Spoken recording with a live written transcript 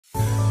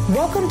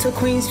Welcome to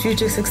Queen's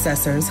Future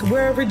Successors,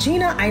 where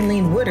Regina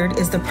Eileen Woodard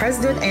is the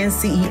president and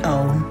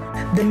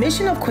CEO. The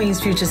mission of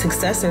Queen's Future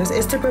Successors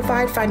is to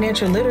provide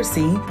financial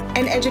literacy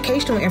and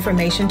educational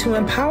information to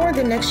empower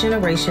the next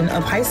generation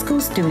of high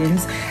school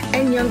students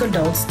and young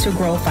adults to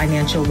grow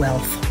financial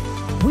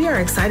wealth. We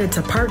are excited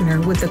to partner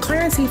with the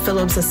Clarence E.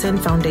 Phillips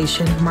Ascend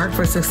Foundation Mark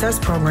for Success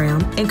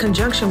program in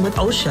conjunction with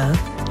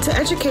OSHA to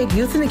educate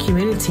youth in the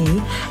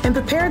community and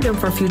prepare them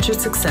for future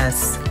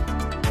success.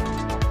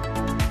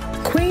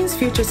 Queen's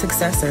Future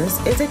Successors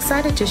is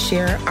excited to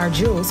share our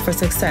jewels for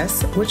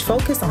success, which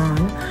focus on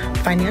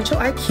financial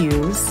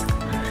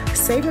IQs,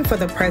 saving for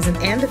the present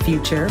and the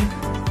future,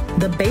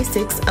 the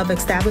basics of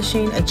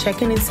establishing a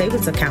checking and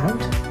savings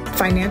account,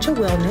 financial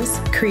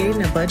wellness,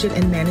 creating a budget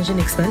and managing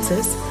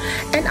expenses,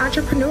 and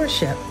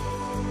entrepreneurship.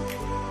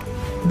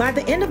 By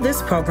the end of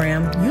this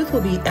program, youth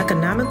will be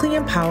economically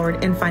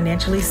empowered and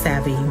financially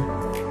savvy.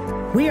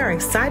 We are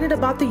excited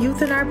about the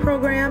youth in our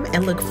program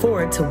and look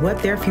forward to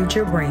what their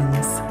future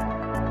brings.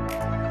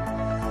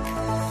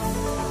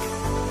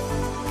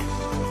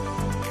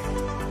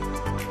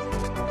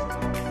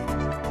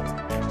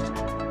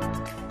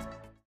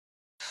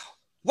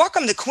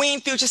 Welcome to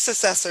Queen Future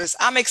Successors.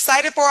 I'm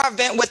excited for our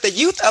event with the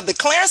youth of the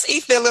Clarence E.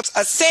 Phillips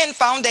Ascend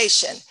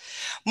Foundation,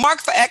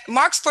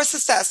 Marks for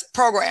Success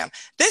program.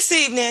 This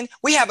evening,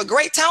 we have a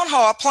great town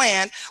hall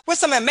planned with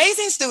some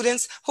amazing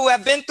students who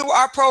have been through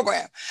our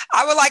program.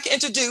 I would like to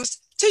introduce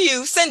to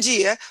you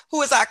Sanjia,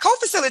 who is our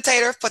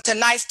co-facilitator for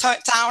tonight's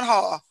town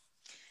hall.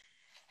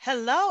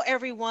 Hello,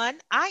 everyone.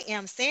 I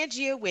am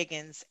Sanjia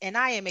Wiggins, and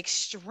I am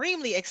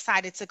extremely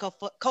excited to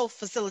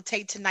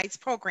co-facilitate tonight's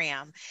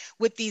program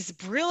with these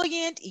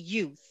brilliant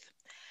youth.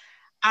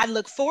 I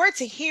look forward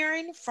to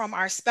hearing from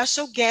our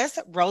special guest,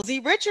 Rosie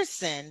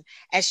Richardson,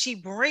 as she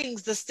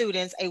brings the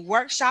students a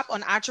workshop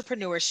on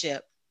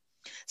entrepreneurship.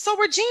 So,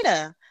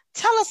 Regina,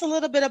 tell us a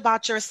little bit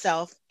about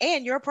yourself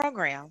and your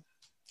program.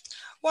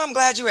 Well, I'm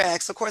glad you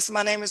asked. Of course,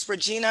 my name is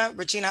Regina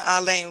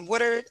Eileen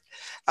Woodard.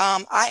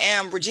 I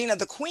am Regina,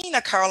 the Queen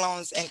of Car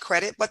Loans and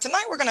Credit. But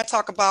tonight we're going to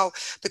talk about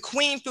the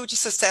Queen Future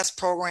Success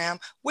Program,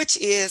 which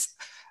is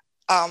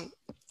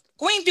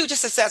Queen Future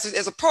Successors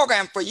is a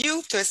program for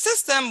youth to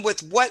assist them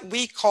with what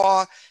we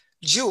call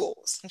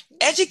jewels,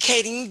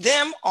 educating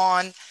them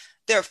on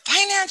their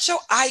financial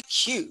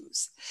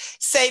IQs,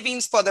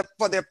 savings for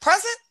their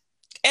present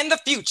and the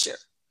future,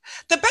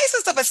 the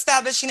basis of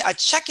establishing a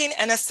checking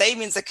and a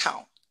savings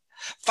account,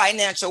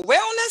 financial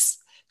wellness,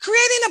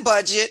 creating a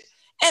budget,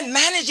 and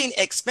managing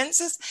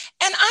expenses,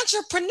 and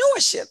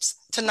entrepreneurships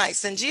tonight,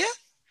 Sanjia.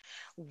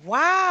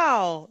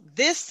 Wow,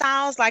 this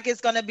sounds like it's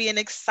going to be an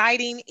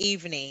exciting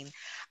evening.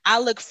 I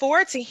look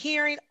forward to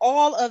hearing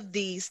all of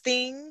these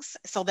things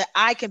so that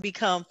I can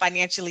become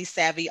financially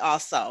savvy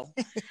also.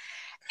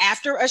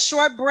 After a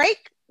short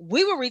break,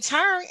 we will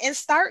return and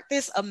start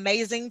this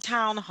amazing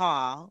town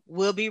hall.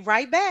 We'll be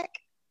right back.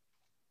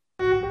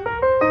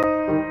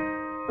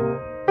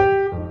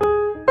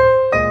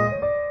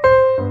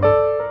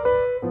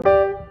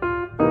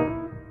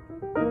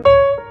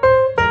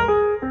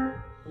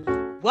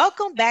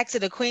 Welcome back to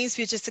the Queen's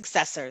Future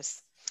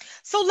Successors.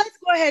 So let's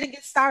go ahead and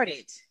get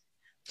started.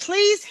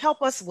 Please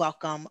help us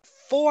welcome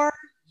 4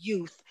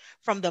 youth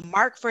from the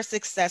Mark for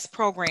Success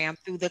program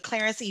through the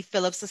Clarence E.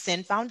 Phillips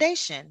Ascend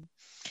Foundation.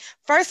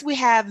 First, we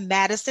have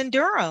Madison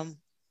Durham.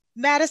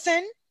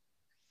 Madison?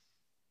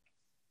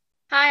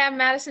 Hi, I'm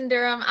Madison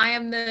Durham. I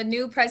am the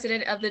new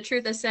president of the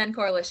Truth Ascend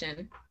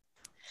Coalition.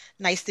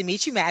 Nice to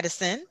meet you,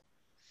 Madison.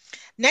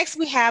 Next,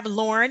 we have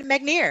Lauren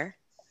McNair.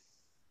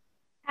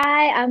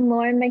 Hi, I'm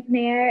Lauren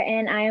McNair,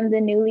 and I am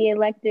the newly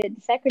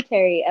elected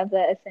secretary of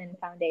the Ascend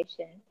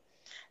Foundation.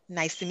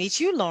 Nice to meet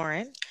you,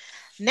 Lauren.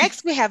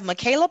 Next, we have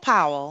Michaela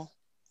Powell.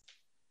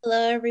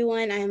 Hello,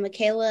 everyone. I am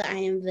Michaela. I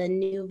am the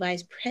new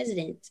vice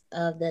president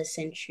of the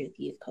Ascend Truth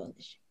Youth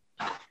Coalition.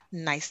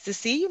 Nice to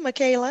see you,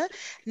 Michaela.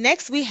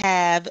 Next, we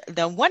have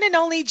the one and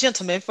only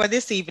gentleman for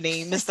this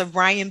evening, Mr.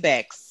 Brian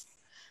Becks.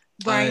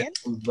 Brian?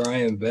 I'm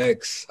Brian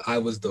Becks. I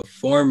was the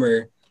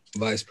former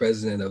vice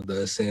president of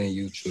the Ascend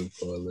Youth Truth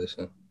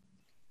Coalition.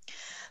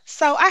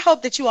 So I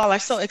hope that you all are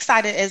so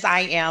excited as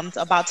I am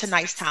about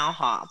tonight's town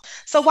hall.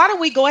 So why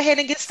don't we go ahead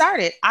and get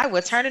started? I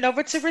will turn it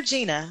over to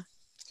Regina.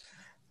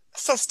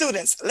 So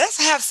students,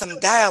 let's have some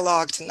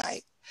dialogue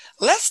tonight.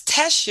 Let's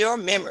test your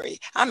memory.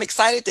 I'm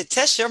excited to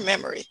test your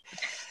memory.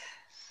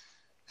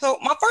 So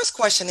my first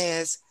question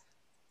is,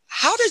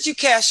 how did you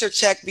cash your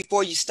check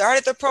before you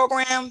started the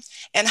program?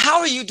 And how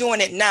are you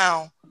doing it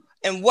now?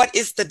 And what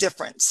is the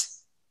difference?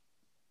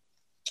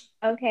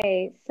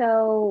 Okay,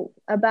 so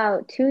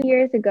about 2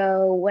 years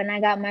ago, when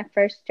I got my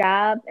first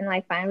job and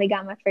finally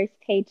got my first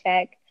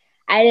paycheck,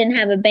 I didn't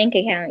have a bank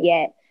account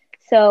yet.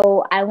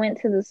 So I went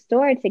to the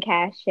store to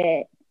cash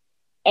it.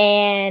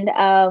 And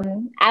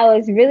I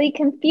was really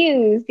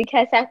confused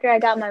because after I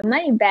got my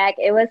money back,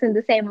 it wasn't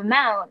the same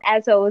amount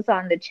as what was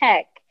on the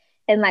check.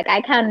 And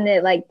I counted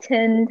it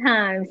 10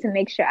 times to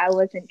make sure I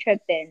wasn't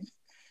tripping.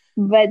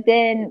 But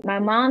then my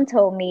mom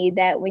told me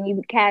that when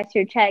you cash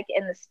your check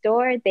in the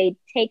store, they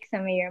take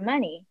some of your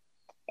money.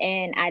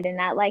 And I did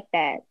not like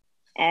that.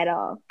 at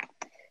all.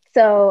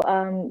 So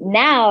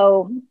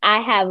now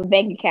I have a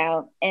bank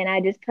account and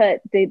I just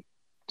put the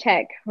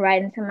check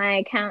right into my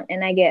account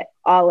and I get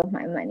all of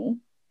my money,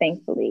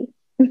 thankfully.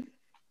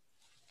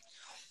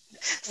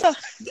 So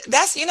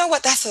that's, you know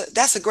what,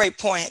 that's a great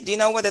point. You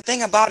know what, the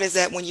thing about it is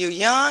that when you're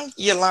young,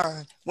 you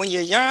learn. When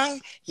you're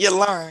young, you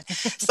learn.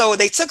 So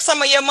they took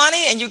some of your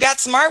money and you got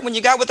smart when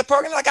you got with the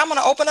program, like, I'm going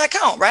to open an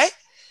account, right?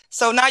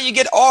 So now you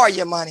get all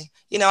your money.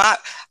 You know,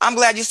 I'm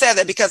glad you said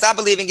that because I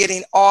believe in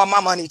getting all my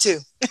money too.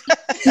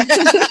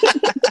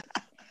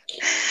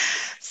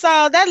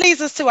 So that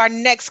leads us to our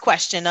next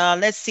question.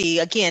 Let's see,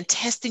 again,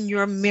 testing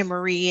your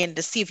memory and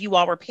to see if you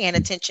all were paying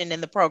attention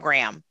in the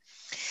program.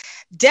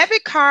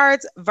 Debit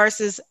cards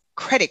versus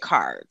credit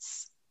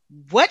cards.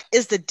 What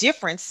is the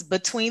difference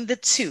between the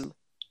two?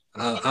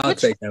 I'll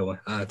take that one.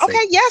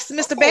 Okay, yes,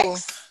 Mr.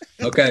 Bex.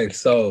 Okay,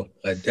 so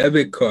a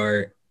debit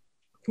card,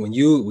 when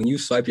you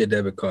swipe your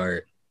debit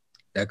card,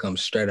 that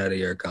comes straight out of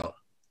your account.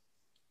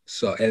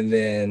 So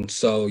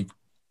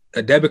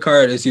a debit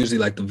card is usually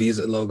like the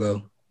Visa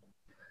logo,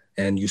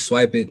 and you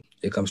swipe it,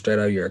 it comes straight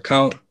out of your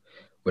account.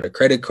 With a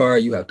credit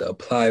card, you have to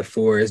apply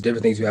for it. It's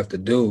different things you have to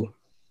do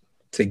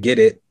to get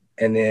it,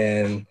 and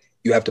then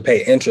you have to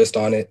pay interest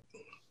on it.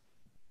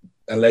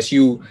 Unless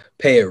you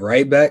pay it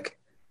right back,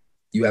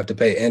 you have to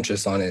pay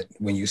interest on it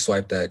when you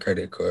swipe that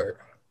credit card.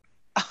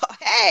 Oh,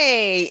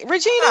 hey,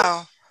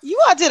 Regina, you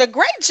all did a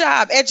great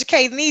job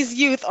educating these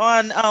youth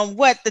on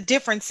what the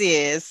difference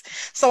is.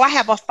 So I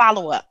have a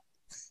follow-up.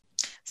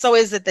 So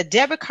is it the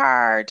debit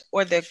card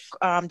or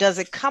does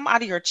it come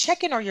out of your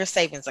checking or your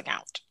savings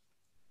account?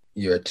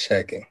 Your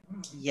checking.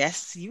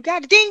 Yes, you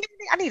got it. Ding, ding,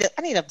 ding.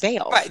 I need a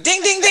bell. Right.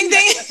 Ding, ding, ding,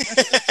 ding.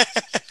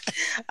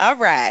 All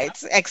right.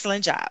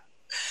 Excellent job.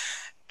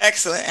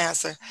 Excellent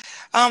answer.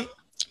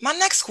 My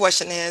next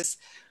question is,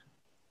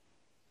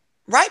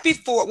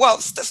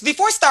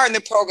 before starting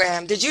the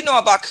program, did you know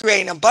about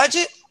creating a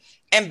budget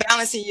and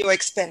balancing your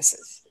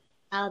expenses?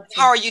 How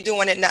are you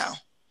doing it now?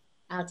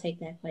 I'll take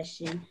that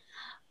question.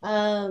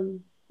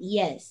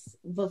 Yes,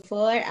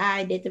 before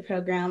I did the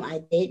program,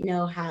 I did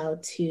know how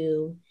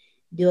to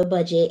do a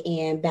budget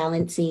and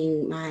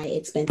balancing my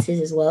expenses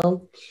as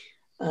well.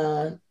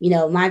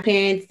 My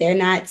parents, they're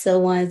not so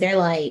ones. They're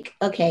like,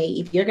 okay,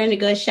 if you're going to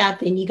go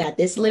shopping, you got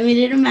this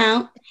limited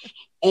amount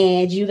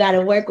and you got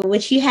to work with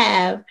what you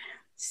have.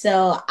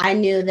 So I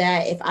knew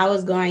that if I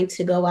was going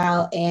to go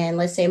out and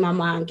let's say my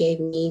mom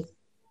gave me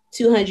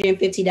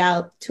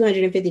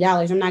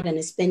 $250, I'm not going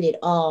to spend it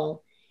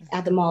all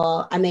at the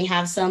mall. I may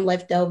have some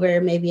left over,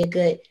 maybe a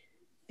good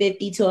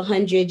 50 to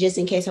 100 just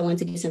in case I wanted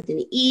to get something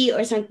to eat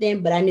or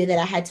something. But I knew that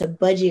I had to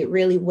budget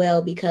really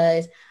well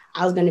because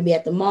I was going to be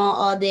at the mall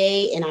all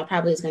day and I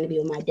probably was going to be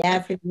with my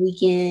dad for the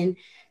weekend.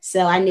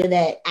 So I knew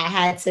that I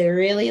had to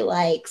really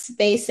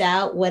space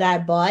out what I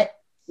bought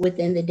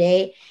within the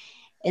day.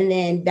 And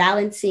then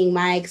balancing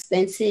my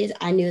expenses,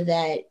 I knew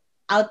that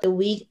out the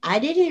week, I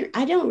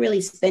don't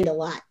really spend a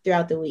lot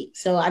throughout the week.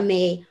 So I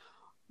may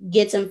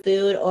get some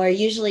food, or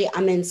usually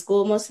I'm in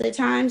school most of the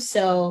time.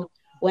 So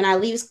when I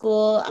leave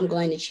school, I'm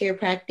going to cheer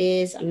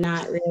practice. I'm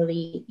not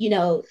really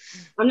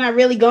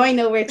going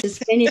nowhere to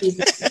spend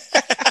anything.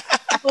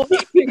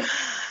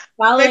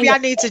 Maybe I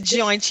need to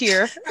join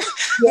cheer.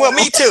 Well,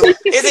 me too.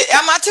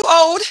 Am I too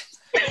old?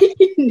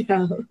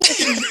 No.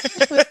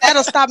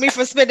 That'll stop me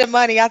from spending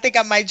money. I think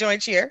I might join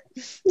cheer.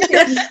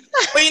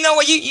 Well, you know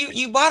what?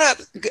 You brought up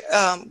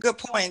good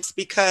points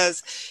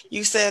because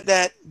you said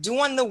that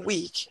during the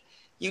week,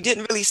 you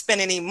didn't really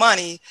spend any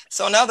money.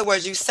 So in other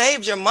words, you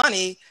saved your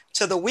money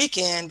to the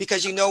weekend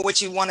because you know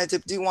what you wanted to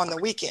do on the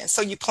weekend.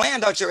 So you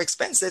planned out your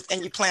expenses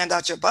and you planned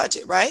out your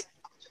budget, right?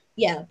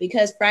 Yeah,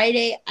 because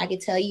Friday, I can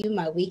tell you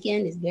my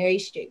weekend is very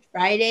strict.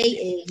 Friday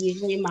is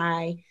usually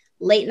my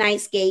late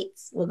night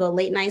skates. We'll go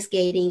late night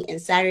skating,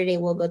 and Saturday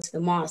we'll go to the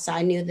mall. So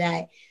I knew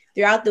that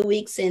throughout the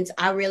week, since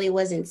I really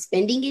wasn't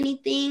spending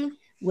anything,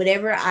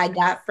 whatever I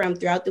got from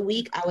throughout the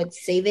week, I would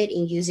save it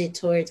and use it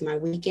towards my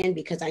weekend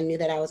because I knew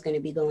that I was going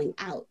to be going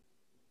out.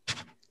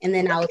 And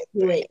then I would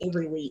do it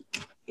every week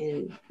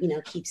and,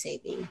 keep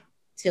saving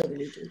till the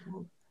weekend.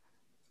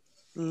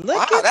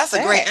 Wow, that's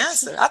a great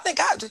answer. I think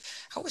I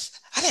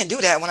didn't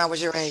do that when I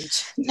was your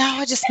age. No,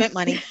 I just spent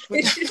money.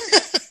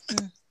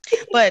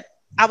 But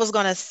I was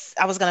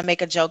gonna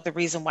make a joke. The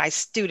reason why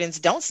students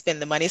don't spend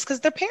the money is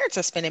because their parents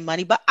are spending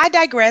money. But I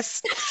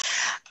digress.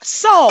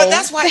 So, but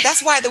that's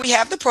why that we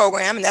have the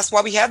program, and that's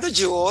why we have the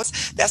jewels.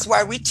 That's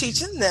why we're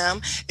teaching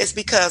them. It's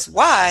because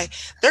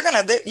they're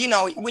gonna,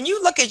 when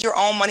you look at your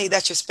own money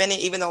that you're spending,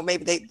 even though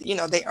maybe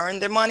they earn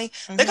their money,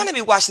 mm-hmm. They're gonna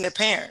be watching their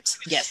parents.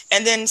 Yes.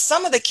 And then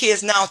some of the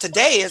kids now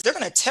today they're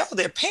gonna tell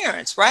their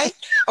parents, right?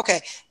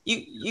 Okay,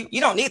 you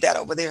don't need that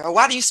over there. Or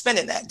why are you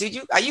spending that?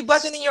 Are you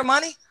budgeting your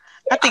money?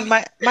 I think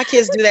my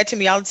kids do that to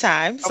me all the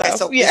time. So, okay,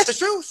 so yeah. It's the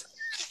truth.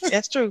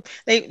 That's true.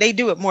 They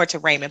do it more to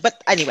Raymond.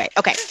 But anyway,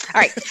 okay.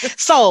 All right.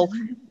 So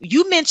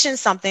you mentioned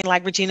something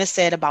like Regina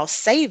said about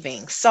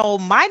saving. So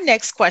my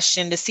next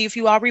question, to see if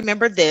you all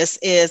remember this,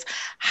 is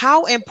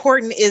how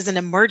important is an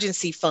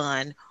emergency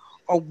fund,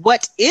 or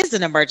what is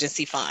an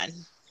emergency fund?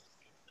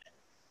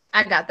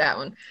 I got that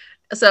one.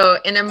 So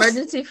an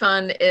emergency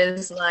fund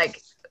is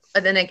like,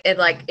 then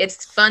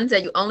it's funds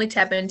that you only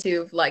tap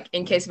into like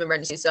in case of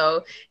emergency.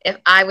 So if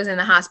I was in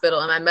the hospital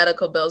and my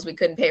medical bills, we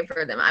couldn't pay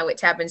for them, I would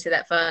tap into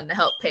that fund to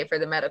help pay for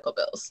the medical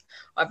bills.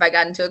 Or if I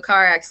got into a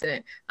car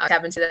accident, I'll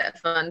tap into that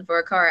fund for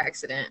a car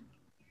accident.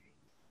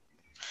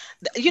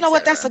 You know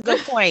what? That's a good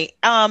point.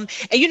 And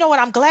you know what?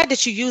 I'm glad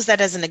that you use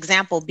that as an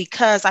example,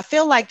 because I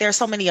feel like there's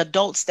so many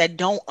adults that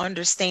don't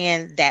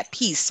understand that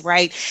piece,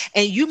 right?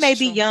 And you may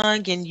be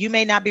young and you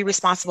may not be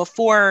responsible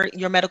for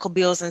your medical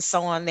bills and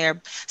so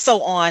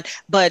on.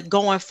 But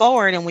going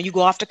forward, and when you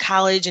go off to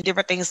college and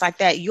different things like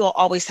that, you'll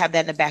always have that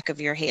in the back of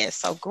your head.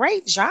 So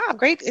great job.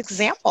 Great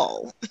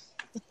example.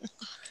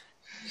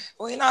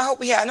 Well, you know,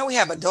 I know we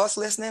have adults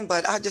listening,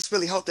 but I just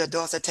really hope the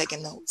adults are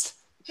taking notes.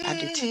 I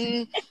do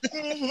too.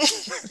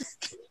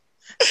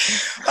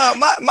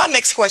 My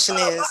next question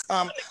is,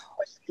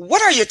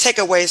 what are your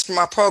takeaways from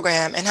our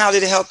program, and how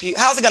did it help you?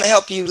 How's it going to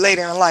help you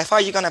later in life? How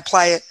are you going to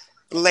apply it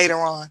later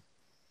on?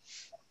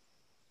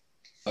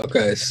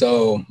 Okay,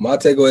 so my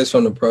takeaways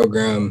from the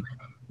program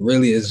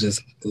really is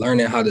just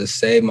learning how to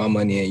save my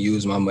money and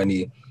use my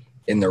money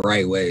in the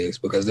right ways,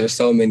 because there's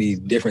so many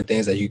different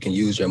things that you can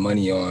use your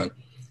money on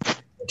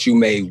that you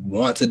may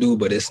want to do,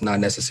 but it's not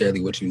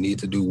necessarily what you need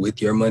to do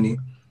with your money.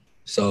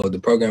 So the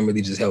program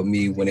really just helped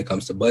me when it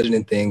comes to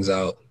budgeting things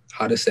out,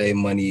 how to save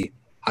money,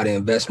 how to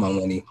invest my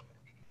money,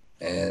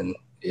 and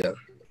yeah.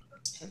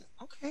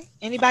 Okay.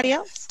 Anybody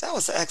else? That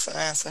was an excellent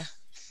answer.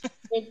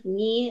 With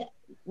me,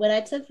 what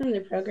I took from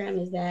the program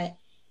is that,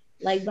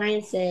 like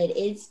Brian said,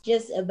 it's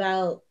just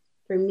about,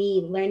 for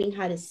me, learning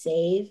how to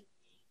save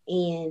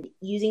and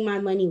using my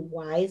money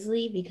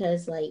wisely,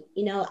 because, like,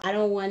 you know, I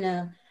don't want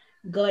to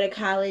go to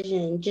college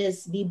and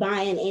just be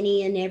buying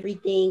any and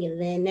everything,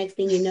 and then next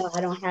thing you know, I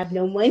don't have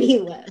no money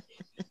left.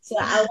 So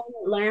I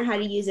want to learn how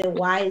to use it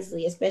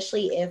wisely,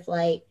 especially if,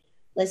 like,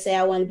 let's say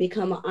I want to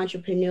become an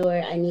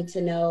entrepreneur. I need to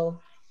know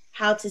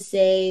how to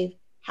save,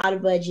 how to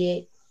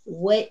budget.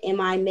 What am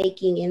I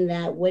making in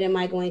that? What am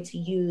I going to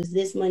use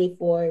this money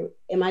for?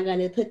 Am I going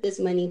to put this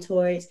money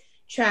towards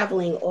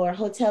traveling or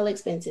hotel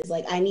expenses?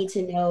 Like, I need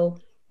to know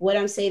what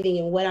I'm saving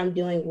and what I'm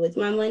doing with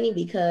my money,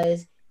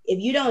 because if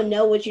you don't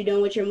know what you're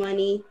doing with your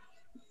money,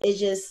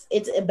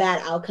 it's a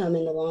bad outcome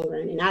in the long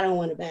run. And I don't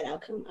want a bad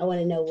outcome. I want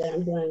to know what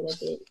I'm doing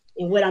with it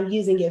and what I'm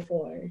using it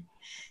for.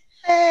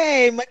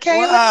 Hey,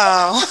 Michaela.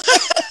 Wow.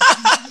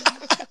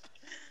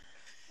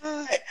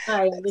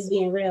 Sorry, I'm just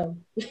being real.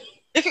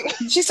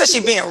 She said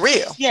she's being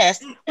real.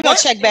 Yes. We're going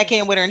to check back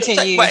in with her in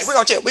 10 years. Wait, we're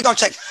going to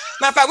check.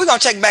 Matter of fact, we're going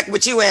to check back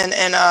with you in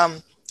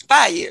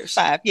 5 years.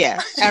 5,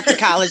 yeah. After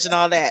college and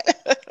all that.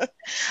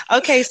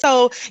 Okay,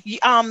 so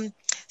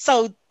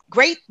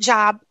great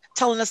job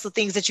telling us the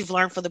things that you've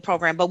learned for the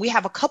program, but we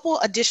have a couple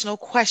additional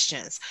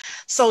questions.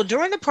 So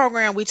during the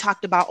program, we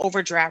talked about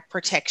overdraft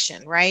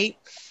protection, right?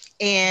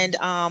 And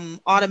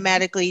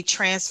automatically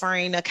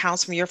transferring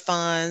accounts from your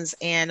funds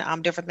and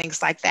different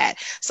things like that.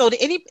 So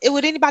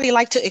would anybody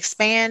like to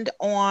expand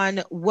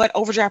on what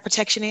overdraft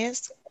protection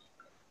is?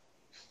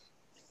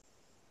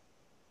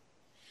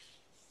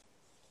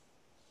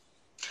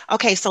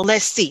 Okay, so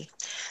let's see.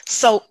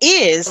 So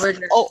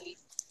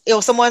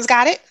someone's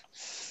got it?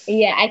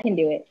 Yeah, I can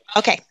do it.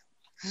 Okay.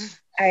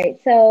 All right.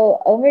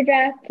 So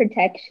overdraft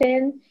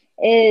protection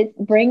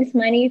brings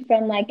money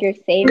from like your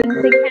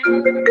savings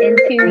account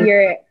into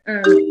your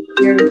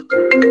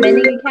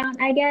spending account,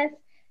 I guess.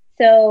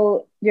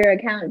 So your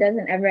account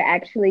doesn't ever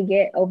actually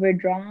get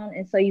overdrawn,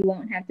 and so you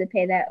won't have to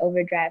pay that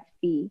overdraft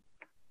fee.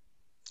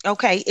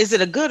 Okay. Is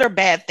it a good or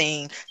bad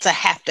thing to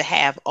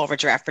have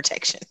overdraft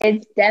protection?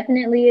 It's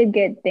definitely a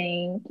good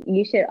thing.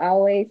 You should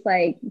always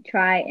like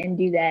try and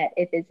do that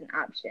if it's an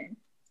option.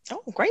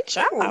 Oh, great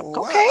job. Ooh,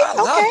 okay. I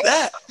love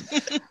that.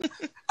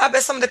 I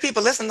bet some of the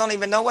people listening don't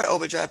even know what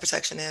overdraft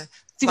protection is.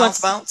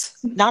 Bounce?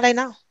 Now they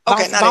know.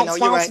 Okay, now they know.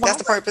 You're right. That's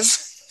the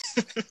purpose.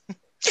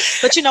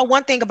 But you know,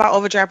 one thing about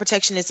overdraft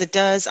protection is it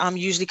does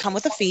usually come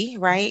with a fee,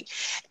 right?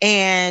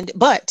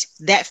 But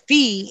that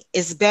fee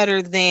is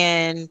better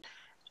than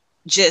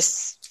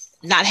just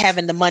not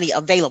having the money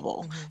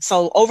available. Mm-hmm.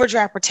 So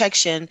overdraft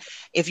protection,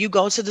 if you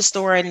go to the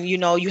store and you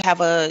know you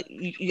have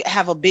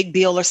a big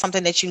bill or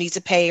something that you need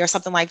to pay or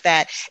something like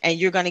that, and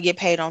you're going to get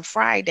paid on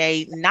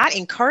Friday, not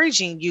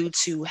encouraging you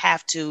to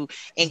have to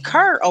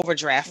incur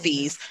overdraft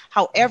fees.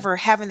 However,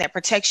 having that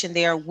protection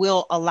there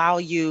will allow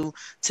you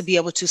to be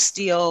able to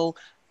still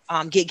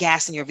get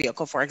gas in your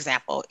vehicle, for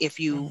example, if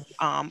you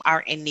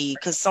are in need,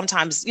 because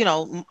sometimes, you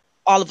know,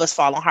 all of us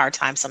fall on hard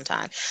times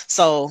sometimes.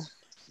 So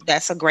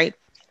that's a great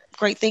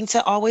thing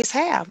to always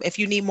have. If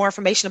you need more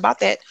information about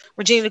that,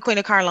 Regina, the Queen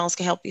of Car Loans,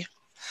 can help you.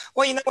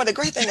 Well, you know what, the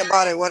great thing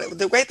about it,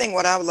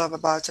 what I love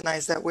about tonight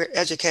is that we're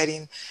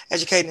educating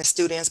the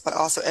students, but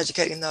also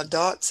educating the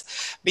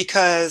adults,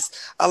 because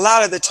a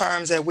lot of the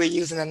terms that we're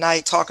using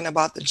tonight, talking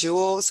about the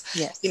jewels,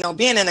 yes. You know,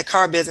 being in the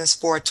car business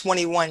for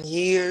 21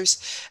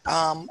 years,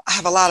 I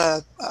have a lot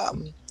of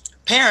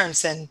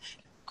parents and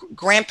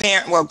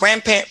grandparents,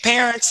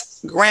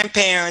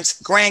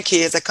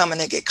 grandkids that come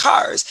in and get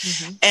cars.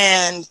 Mm-hmm.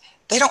 And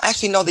they don't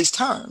actually know these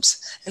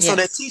terms. And so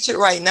they teach it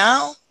right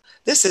now.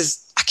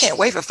 I can't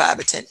wait for 5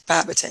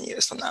 or 10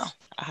 years from now.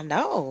 I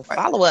know. Right.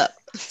 Follow up.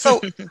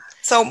 So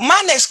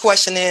my next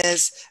question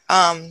is,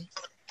 and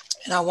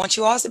I want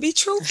you all to be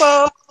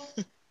truthful.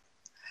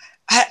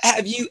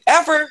 Have you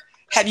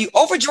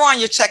overdrawn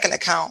your checking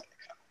account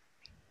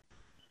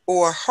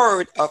or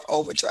heard of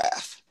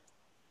overdraft?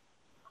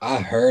 I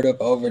heard of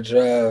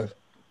overdraft,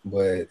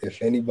 but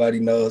if anybody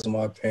knows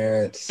my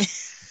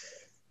parents,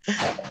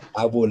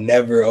 I will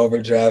never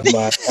overdraft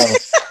my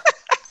account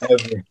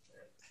ever.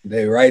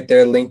 They right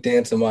there linked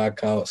into my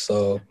account,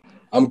 so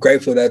I'm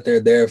grateful that they're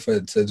there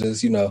to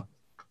just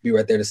be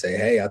right there to say,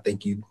 hey, I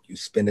think you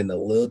spending a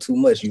little too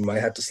much. You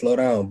might have to slow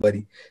down,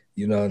 buddy.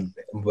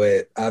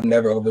 But I've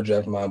never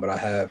overdrafted mine, but I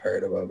have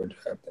heard of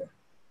overdrafting.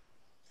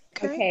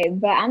 Okay,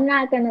 but I'm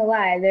not gonna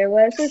lie. There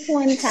was this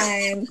one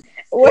time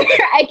where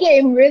I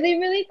came really,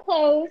 really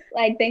close.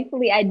 Like,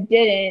 thankfully, I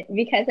didn't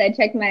because I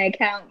checked my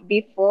account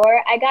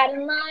before I got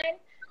in line.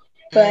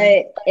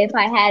 But if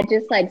I had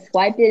just like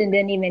swiped it and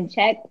didn't even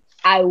check,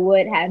 I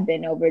would have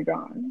been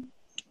overdrawn.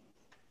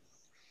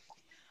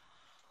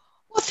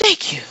 Well,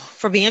 thank you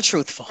for being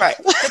truthful. Right.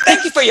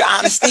 Thank you for your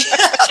honesty.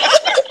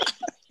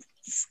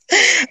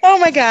 Oh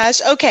my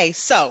gosh. Okay,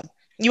 so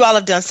you all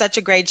have done such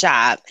a great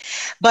job.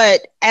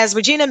 But as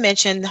Regina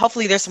mentioned,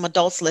 hopefully there's some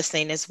adults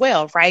listening as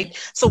well, right?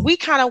 So we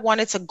kind of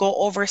wanted to go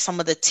over some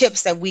of the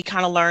tips that we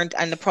kind of learned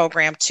in the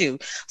program too.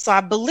 So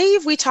I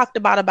believe we talked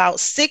about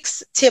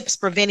 6 tips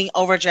preventing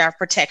overdraft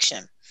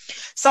protection.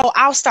 So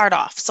I'll start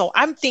off. So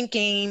I'm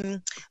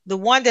thinking the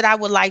one that I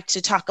would like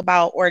to talk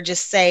about or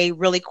just say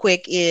really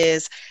quick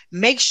is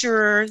make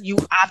sure you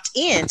opt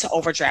in to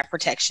overdraft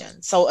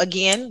protection. So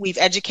again, we've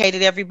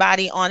educated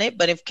everybody on it,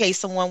 but in case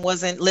someone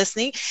wasn't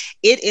listening,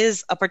 it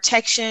is a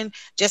protection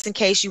just in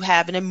case you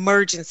have an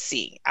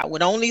emergency. I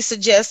would only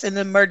suggest an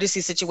emergency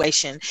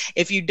situation.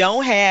 If you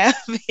don't have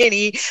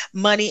any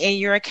money in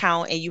your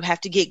account and you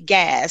have to get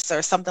gas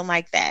or something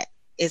like that,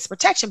 it's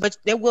protection, but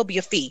there will be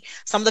a fee.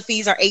 Some of the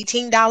fees are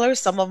 $18,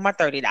 some of them are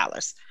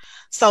 $30.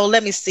 So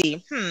let me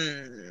see.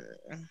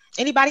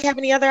 Anybody have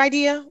any other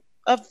idea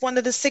of one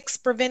of the 6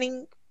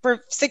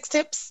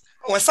 tips?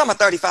 Oh, and some are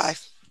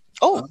 35.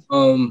 Oh,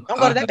 don't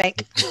go to that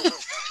bank.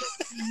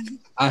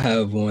 I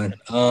have one.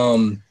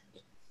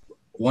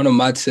 One of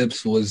my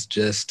tips was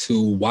just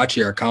to watch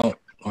your account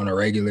on a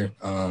regular,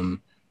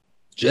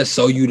 just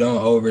so you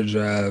don't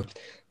overdraft.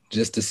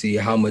 Just to see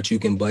how much you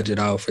can budget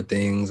out for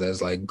things as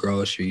like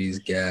groceries,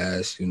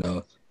 gas,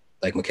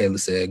 like Michaela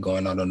said,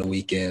 going out on the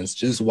weekends.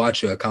 Just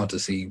watch your account to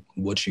see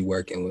what you're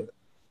working with.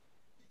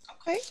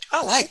 Okay.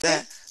 I like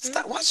that.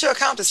 Watch your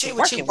account to see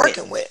what you're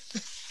working with.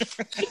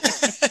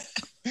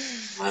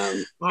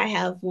 I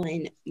have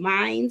one.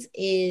 Mine's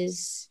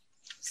is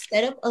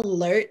set up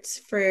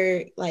alerts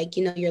for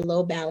your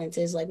low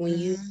balances. Like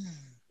when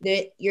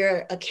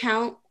your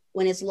account,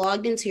 when it's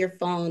logged into your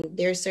phone,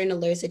 there are certain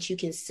alerts that you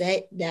can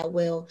set that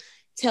will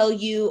tell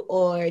you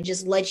or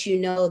just let you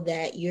know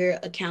that your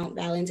account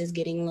balance is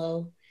getting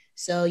low.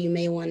 So you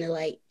may want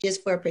to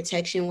just for a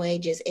protection way,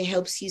 it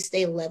helps you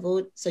stay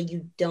leveled so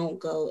you don't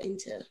go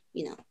into,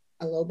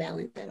 a low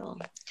balance at all.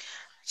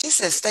 She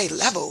said stay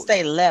leveled.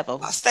 Stay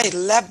level. Stay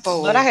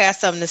level. But I have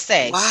something to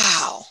say.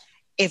 Wow.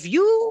 If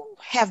you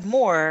have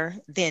more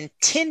than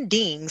 10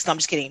 dings, no, I'm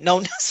just kidding.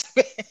 No,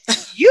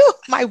 you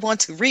might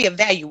want to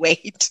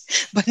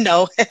reevaluate. But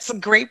no, that's a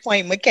great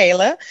point,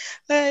 Michaela.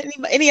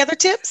 Any other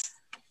tips?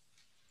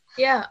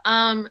 Yeah.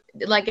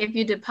 Like if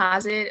you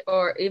deposit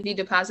or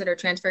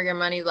transfer your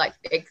money,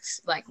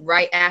 it's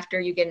right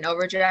after you get an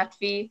overdraft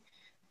fee,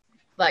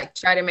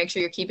 try to make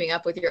sure you're keeping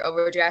up with your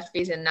overdraft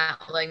fees and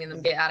not letting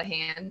them get out of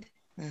hand.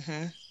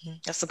 Mm-hmm.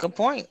 That's a good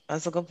point.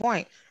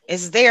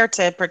 It's there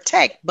to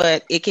protect,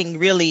 but it can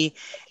really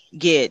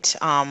get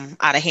out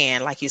of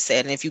hand, like you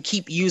said. And if you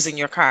keep using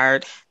your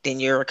card, then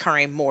you're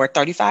incurring more.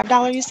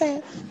 $35, you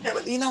said? Yeah,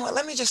 but you know what?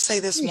 Let me just say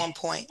this one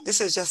point.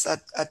 This is just a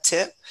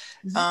tip.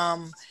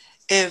 Mm-hmm.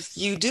 If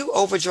you do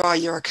overdraw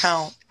your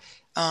account,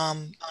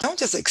 don't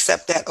just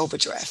accept that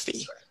overdraft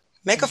fee.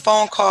 Make a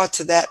phone call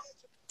to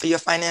your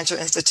financial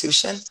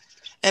institution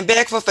and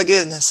beg for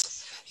forgiveness.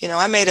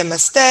 I made a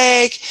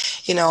mistake.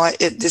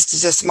 This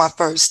is just my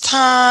first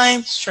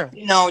time. Sure.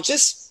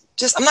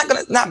 Just I'm not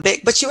gonna not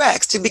beg, but you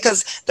asked to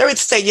because they're either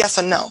say yes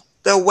or no.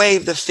 They'll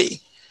waive the fee.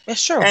 Yeah,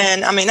 sure.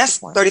 And I mean that's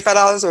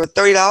 $35 or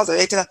 $30 or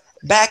 $18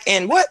 back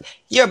in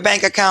your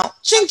bank account.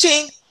 Ching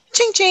ching,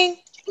 ching ching.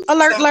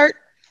 Alert.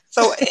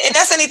 So and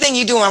that's anything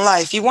you do in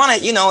life. You want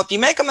to, if you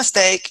make a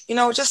mistake,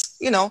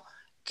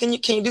 can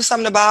you do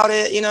something about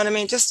it? You know what I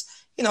mean? Just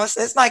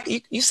it's like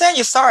you saying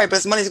you're sorry,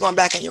 but money's going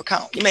back in your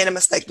account. You made a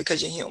mistake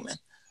because you're human.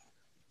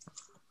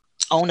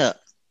 Own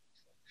up.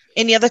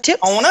 Any other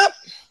tips? Own up.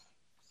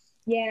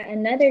 Yeah,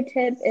 another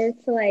tip is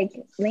to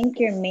link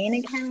your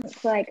main account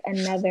to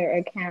another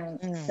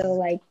account.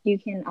 So you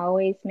can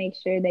always make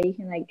sure that you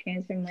can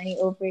transfer money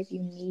over if you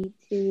need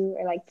to,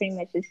 or pretty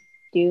much just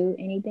do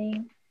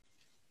anything.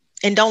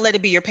 And don't let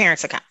it be your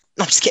parents' account.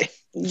 No, I'm just kidding.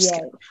 Yeah.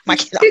 My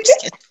kid. I'm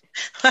just kidding.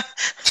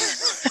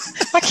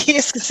 My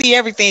kids can see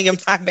everything in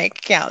my bank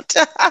account.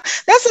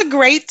 That's a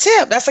great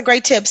tip. That's a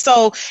great tip.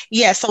 So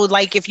yeah, so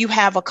like if you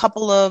have a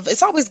couple of,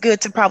 it's always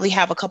good to probably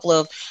have a couple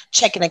of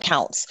checking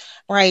accounts,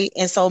 right?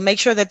 And so make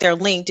sure that they're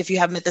linked. If you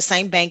have them at the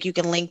same bank, you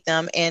can link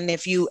them. And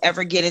if you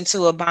ever get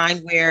into a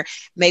bind where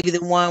maybe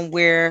the one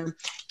where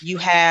you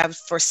have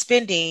for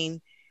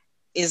spending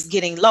is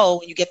getting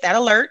low, you get that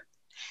alert,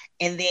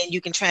 and then you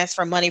can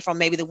transfer money from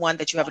maybe the one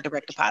that you have a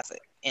direct deposit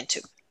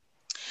into.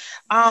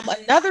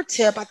 Another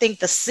tip, I think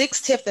the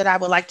sixth tip that I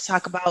would like to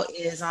talk about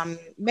is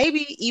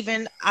maybe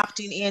even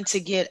opting in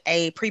to get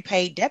a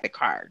prepaid debit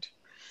card.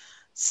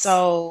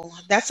 So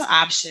that's an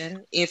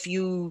option if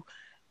you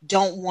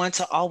don't want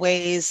to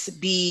always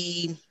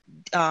be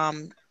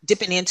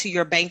dipping into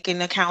your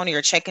banking account or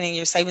your checking in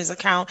your savings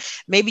account.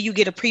 Maybe you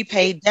get a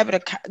prepaid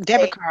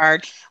debit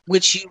card,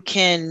 which you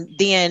can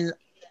then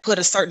put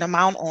a certain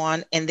amount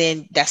on, and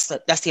then that's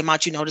the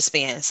amount you know to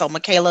spend. So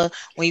Michaela,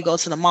 when you go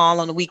to the mall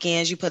on the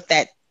weekends, you put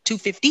that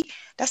 $250.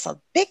 That's a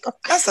big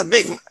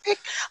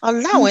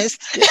allowance.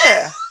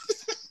 Yeah.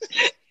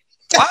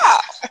 Wow.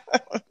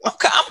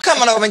 I'm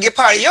coming over and get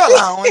part of your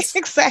allowance.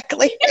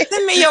 Exactly.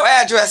 Send me your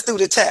address through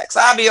the text.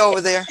 I'll be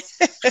over there.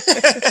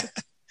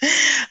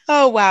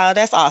 Oh, wow.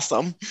 That's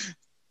awesome.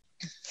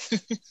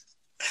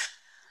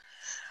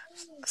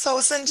 So,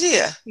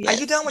 Sanjia, Yes. Are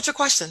you done with your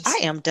questions?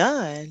 I am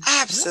done.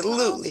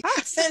 Absolutely.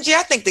 Sanjia,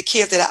 I think the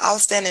kids did an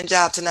outstanding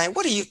job tonight.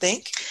 What do you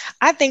think?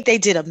 I think they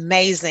did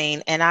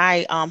amazing, and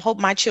I hope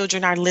my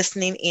children are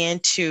listening in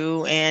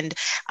too. And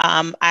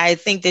I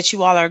think that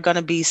you all are going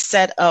to be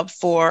set up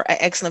for an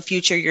excellent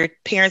future. Your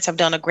parents have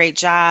done a great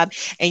job,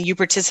 and you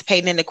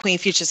participating in the Queen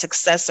Future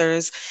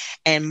Successors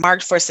and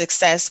Marked for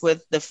Success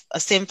with the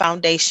Ascend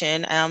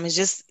Foundation is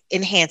just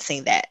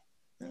enhancing that.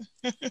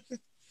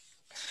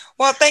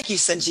 Well, thank you,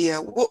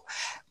 Sanjia.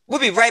 We'll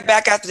be right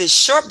back after this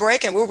short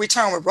break, and we'll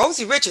return with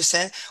Rosie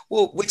Richardson,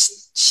 which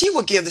she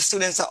will give the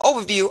students an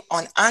overview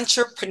on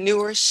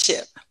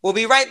entrepreneurship. We'll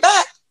be right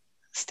back.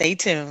 Stay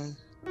tuned.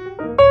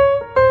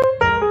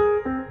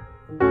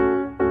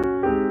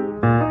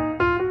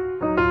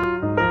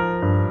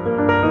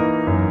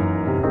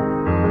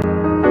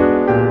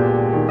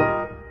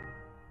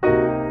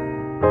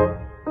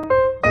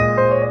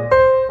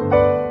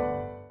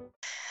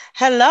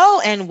 Hello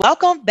and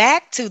welcome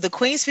back to the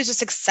Queen's Future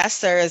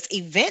Successors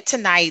event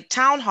tonight,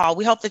 Town Hall.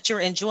 We hope that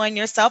you're enjoying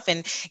yourself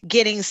and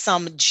getting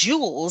some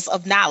jewels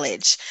of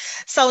knowledge.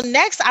 So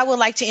next, I would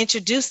like to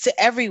introduce to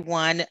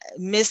everyone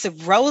Miss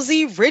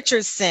Rosie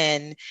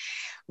Richardson.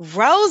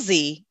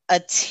 Rosie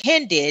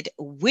attended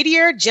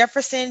Whittier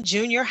Jefferson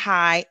Junior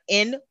High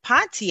in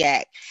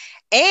Pontiac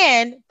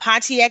and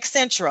Pontiac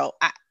Central.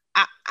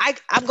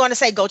 I'm going to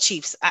say go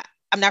Chiefs.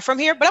 I'm not from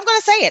here, but I'm going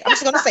to say it. I'm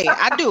just going to say it.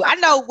 I do. I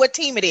know what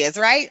team it is,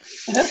 right?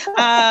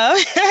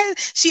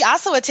 She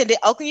also attended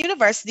Oakland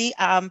University.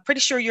 I'm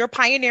pretty sure you're a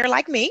pioneer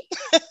like me.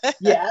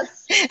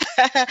 Yes.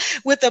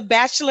 With a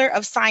Bachelor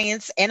of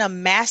Science and a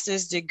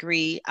Master's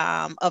degree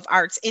of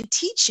Arts in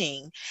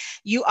Teaching.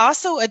 You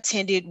also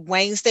attended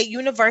Wayne State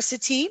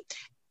University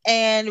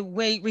and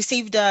we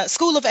received a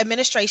School of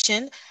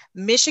Administration,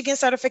 Michigan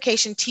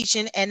Certification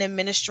Teaching and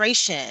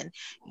Administration.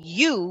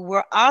 You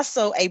were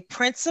also a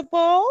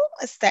principal,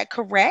 is that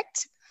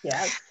correct?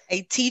 Yes.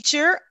 A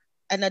teacher,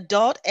 an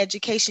adult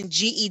education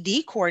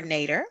GED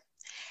coordinator,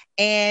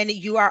 and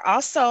you are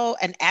also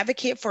an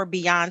advocate for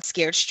Beyond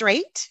Scared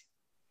Straight.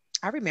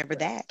 I remember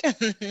that.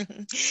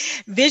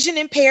 Vision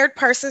impaired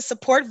person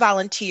support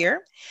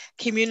volunteer,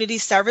 community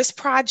service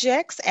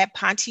projects at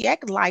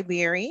Pontiac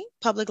Library,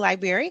 Public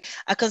Library,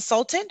 a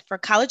consultant for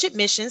college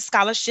admissions,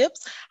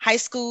 scholarships, high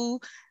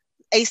school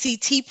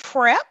ACT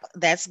prep.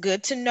 That's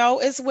good to know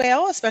as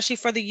well, especially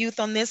for the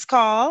youth on this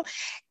call.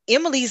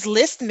 Emily's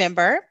List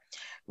member,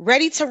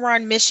 Ready to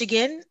Run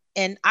Michigan,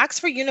 and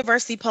Oxford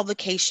University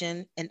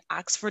publication in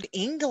Oxford,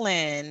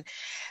 England.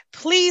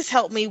 Please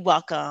help me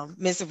welcome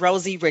Ms.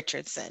 Rosie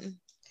Richardson.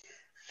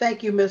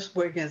 Thank you, Ms.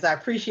 Wiggins. I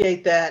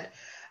appreciate that.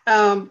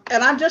 And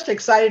I'm just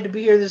excited to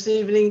be here this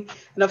evening.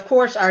 And of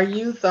course, our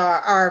youth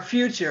are our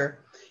future.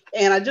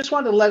 And I just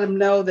wanted to let them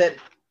know that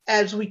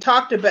as we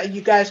talked about,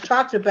 you guys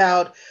talked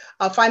about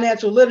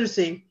financial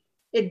literacy,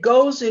 it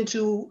goes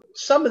into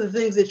some of the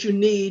things that you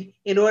need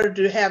in order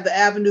to have the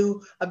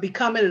avenue of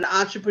becoming an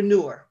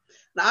entrepreneur.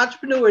 An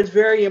entrepreneur is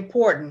very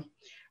important.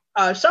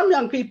 Some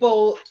young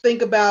people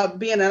think about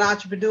being an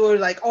entrepreneur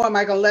like, oh, am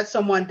I going to let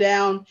someone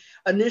down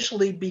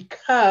initially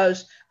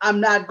because I'm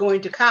not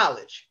going to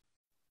college?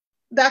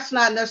 That's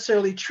not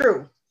necessarily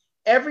true.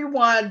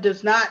 Everyone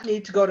does not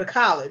need to go to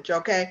college,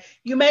 okay?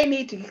 You may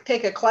need to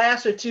take a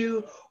class or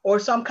two or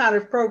some kind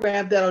of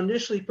program that'll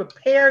initially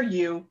prepare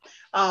you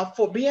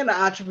for being an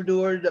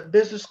entrepreneur, the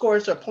business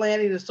course or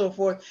planning and so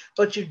forth,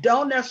 but you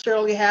don't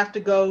necessarily have to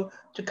go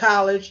to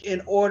college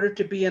in order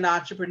to be an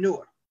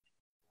entrepreneur.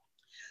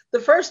 The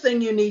first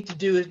thing you need to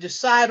do is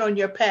decide on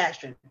your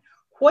passion.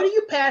 What are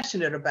you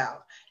passionate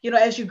about? You know,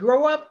 as you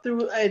grow up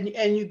through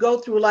and you go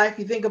through life,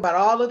 you think about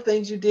all the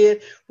things you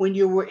did when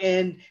you were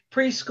in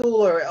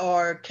preschool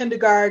or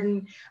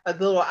kindergarten, the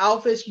little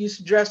outfits you used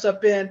to dress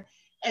up in.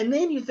 And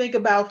then you think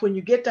about when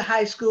you get to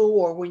high school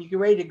or when you get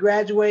ready to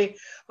graduate,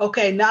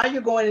 okay, now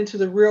you're going into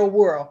the real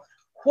world.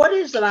 What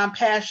is it I'm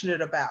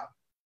passionate about?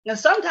 And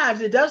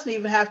sometimes it doesn't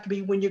even have to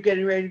be when you're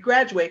getting ready to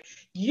graduate.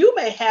 You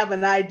may have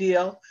an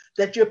ideal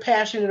that you're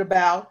passionate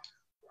about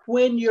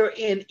when you're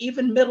in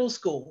even middle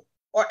school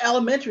or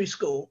elementary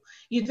school.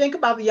 You think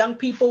about the young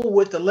people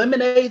with the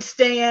lemonade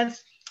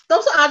stands,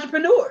 those are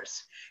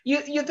entrepreneurs.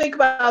 You think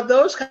about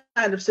those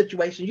kind of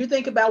situations. You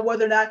think about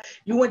whether or not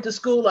you went to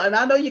school, and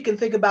I know you can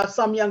think about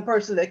some young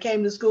person that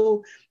came to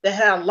school that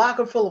had a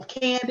locker full of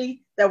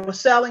candy that was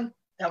selling.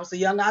 That was a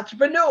young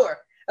entrepreneur.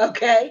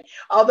 Okay,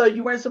 although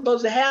you weren't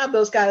supposed to have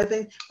those kind of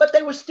things, but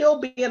they were still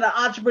being an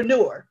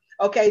entrepreneur.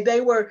 Okay, they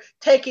were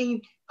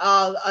taking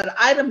an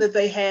item that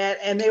they had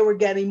and they were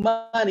getting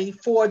money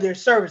for their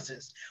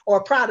services or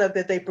a product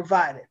that they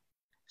provided.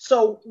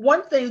 So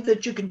one thing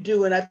that you can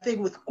do, and I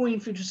think with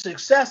Queen Future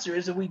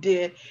Successors that we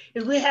did,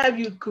 is we have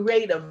you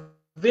create a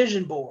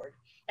vision board.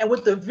 And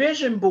with the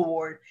vision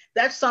board,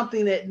 that's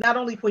something that not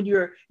only when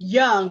you're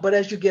young, but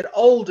as you get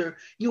older,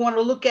 you want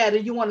to look at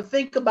it, you want to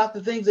think about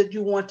the things that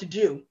you want to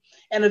do.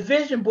 And a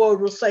vision board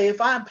will say, if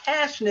I'm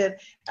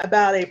passionate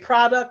about a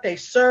product, a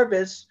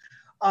service,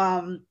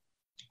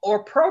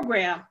 or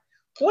program,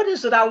 what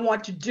is it I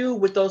want to do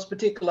with those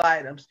particular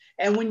items?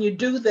 And when you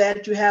do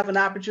that, you have an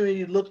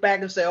opportunity to look back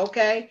and say,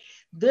 okay,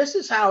 this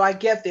is how I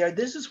get there.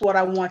 This is what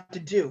I want to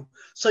do.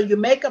 So you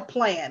make a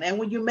plan. And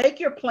when you make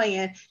your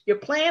plan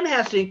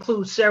has to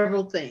include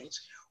several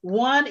things.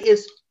 One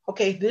is,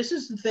 okay, this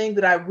is the thing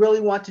that I really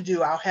want to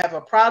do. I'll have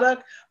a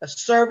product, a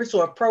service,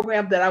 or a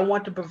program that I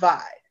want to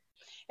provide.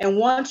 And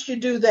once you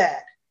do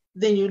that,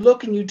 then you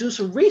look and you do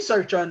some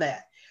research on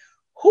that.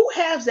 Who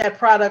has that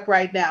product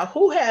right now?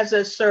 Who has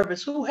that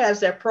service? Who has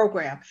that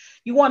program?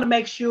 You want to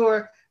make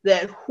sure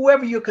that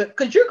whoever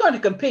because you're going to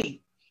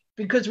compete.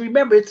 Because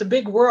remember, it's a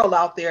big world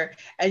out there,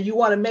 and you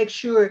want to make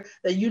sure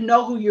that you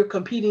know who you're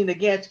competing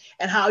against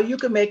and how you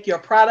can make your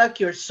product,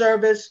 your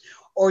service,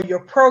 or your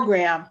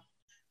program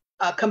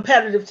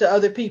competitive to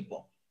other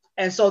people.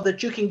 And so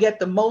that you can get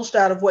the most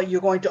out of what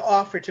you're going to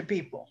offer to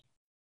people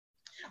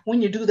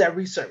when you do that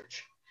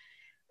research.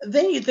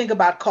 Then you think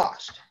about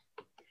cost.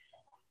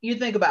 You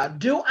think about,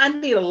 do I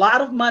need a lot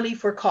of money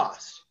for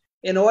cost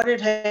in order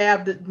to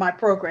have my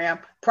program,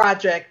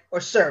 project, or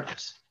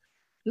service?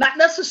 Not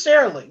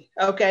necessarily,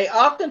 okay?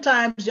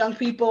 Oftentimes, young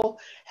people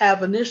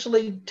have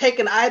initially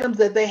taken items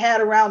that they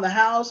had around the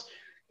house.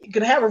 You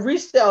can have a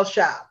resale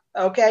shop,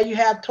 okay? You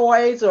have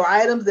toys or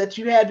items that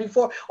you had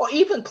before, or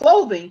even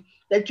clothing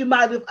that you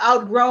might have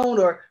outgrown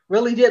or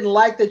really didn't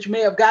like that you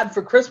may have gotten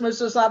for Christmas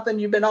or something.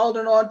 You've been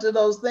holding on to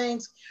those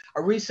things,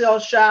 a resale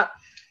shop.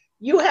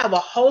 You have a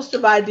host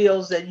of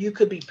ideals that you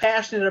could be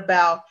passionate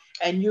about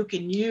and you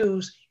can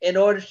use in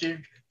order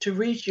to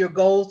reach your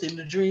goals and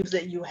the dreams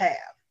that you have.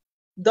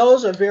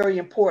 Those are very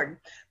important.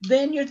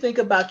 Then you think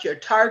about your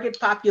target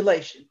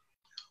population.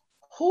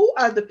 Who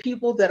are the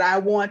people that I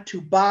want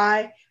to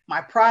buy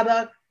my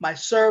product, my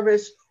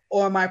service,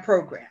 or my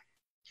program?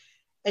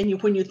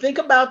 And when you think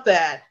about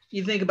that,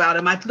 you think about,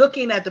 am I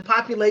looking at the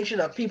population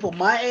of people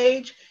my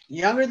age,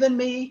 younger than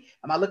me?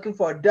 Am I looking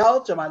for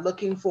adults? Am I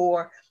looking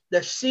for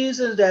the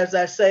seasoned, as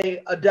I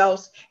say,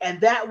 adults?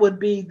 And that would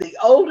be the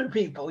older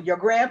people, your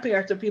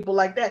grandparents or people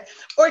like that.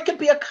 Or it could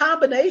be a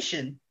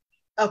combination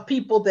of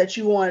people that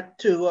you want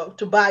to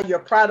buy your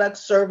product,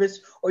 service,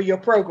 or your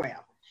program.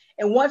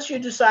 And once you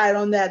decide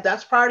on that,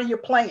 that's part of your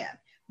plan.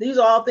 These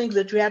are all things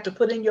that you have to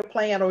put in your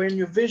plan or in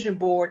your vision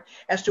board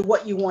as to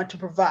what you want to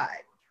provide.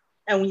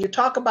 And when you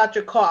talk about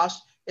your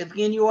costs,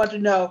 again, you want to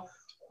know,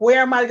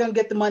 where am I going to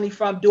get the money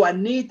from? Do I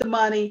need the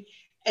money?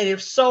 And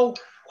if so,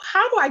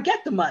 how do I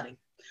get the money?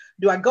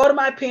 Do I go to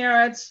my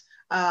parents?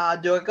 Do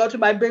I go to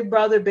my big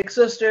brother, big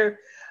sister?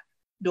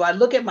 Do I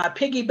look at my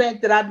piggy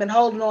bank that I've been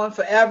holding on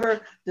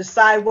forever,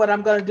 decide what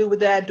I'm going to do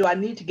with that? Do I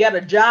need to get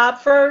a job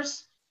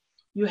first?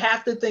 You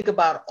have to think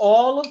about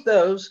all of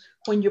those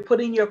when you're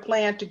putting your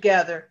plan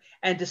together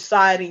and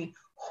deciding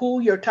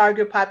who your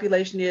target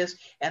population is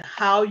and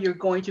how you're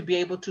going to be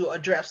able to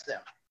address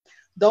them.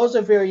 Those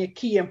are very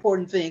key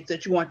important things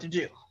that you want to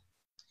do.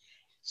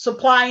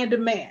 Supply and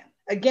demand.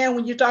 Again,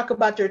 when you talk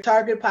about your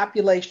target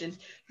population,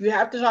 you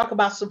have to talk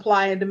about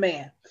supply and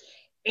demand.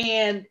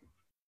 And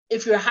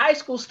if you're a high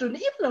school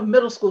student, even a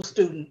middle school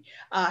student,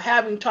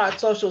 having taught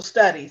social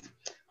studies,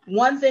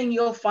 one thing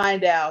you'll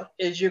find out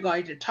is they're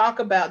going to talk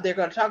about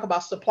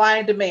supply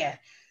and demand.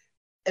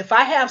 If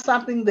I have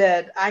something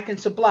that I can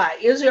supply,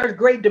 is there a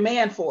great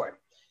demand for it?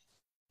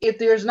 If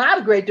there's not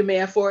a great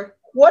demand for it,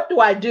 what do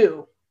I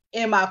do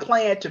in my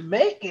plan to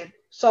make it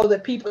so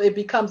that it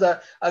becomes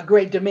a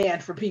great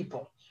demand for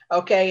people?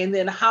 Okay, and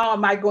then how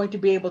am I going to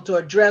be able to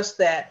address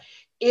that?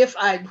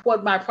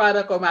 What my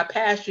product or my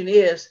passion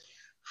is,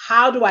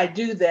 how do I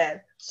do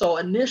that? So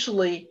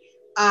initially,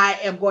 I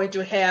am going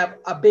to have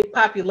a big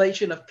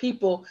population of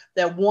people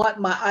that want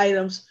my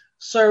items,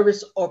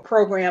 service, or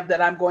program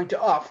that I'm going to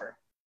offer.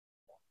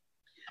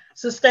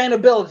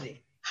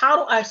 Sustainability.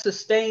 How do I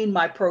sustain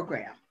my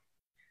program,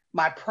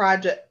 my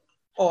project,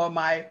 or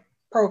my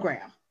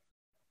program,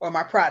 or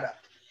my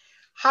product?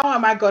 how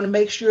am I going to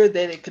make sure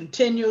that it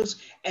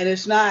continues and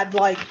it's not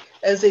like,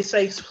 as they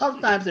say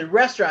sometimes in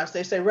restaurants,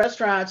 they say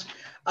restaurants,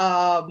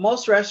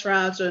 most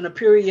restaurants are in a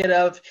period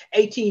of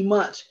 18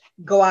 months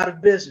go out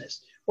of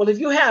business. Well, if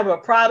you have a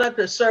product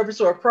or service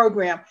or a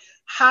program,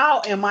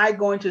 how am I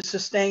going to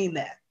sustain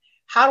that?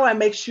 How do I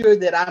make sure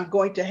that I'm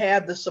going to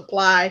have the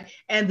supply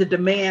and the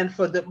demand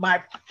for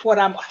what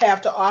I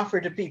have to offer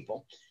to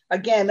people?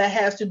 Again, that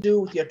has to do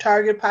with your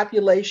target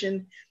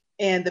population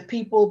and the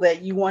people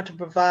that you want to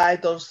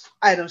provide those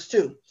items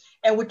to.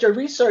 And with your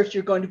research,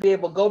 you're going to be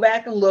able to go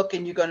back and look,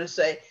 and you're going to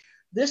say,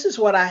 this is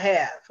what I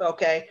have,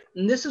 okay?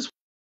 And this is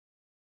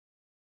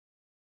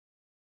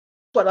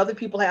what other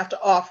people have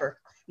to offer.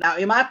 Now,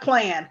 in my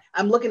plan,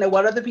 I'm looking at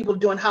what other people are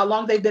doing, how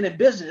long they've been in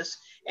business,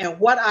 and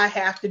what I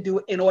have to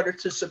do in order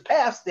to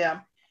surpass them,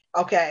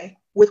 okay,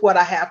 with what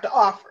I have to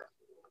offer.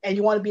 And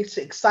you want to be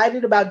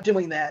excited about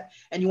doing that.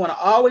 And you want to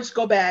always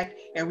go back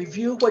and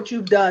review what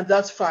you've done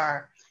thus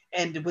far.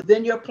 And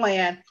within your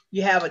plan,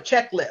 you have a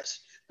checklist,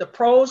 the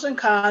pros and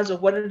cons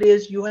of what it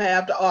is you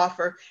have to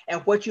offer and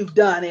what you've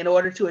done in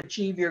order to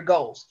achieve your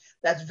goals.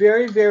 That's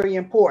very, very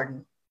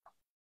important.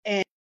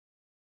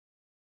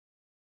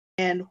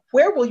 And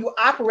where will you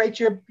operate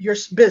your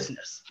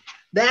business?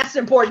 That's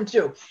important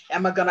too.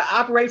 Am I going to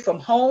operate from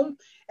home?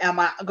 Am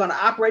I going to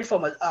operate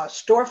from a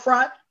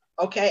storefront?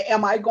 Okay.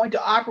 Am I going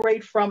to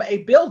operate from a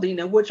building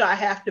in which I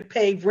have to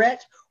pay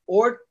rent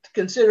or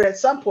consider at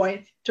some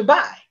point to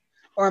buy?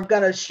 Or I'm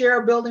going to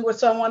share a building with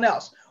someone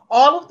else?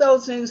 All of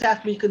those things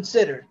have to be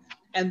considered.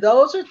 And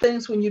those are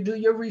things when you do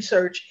your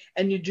research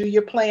and you do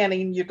your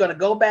planning, you're going to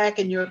go back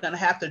and you're going to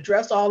have to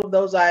address all of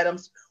those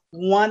items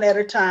one at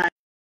a time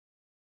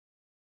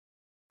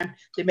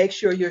to make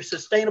sure you're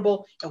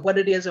sustainable in what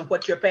it is and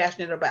what you're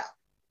passionate about.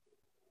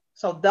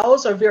 So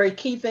those are very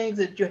key things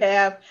that you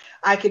have.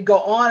 I could go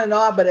on and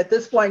on, but at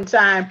this point in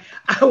time,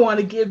 I want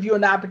to give you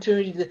an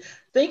opportunity to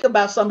think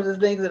about some of the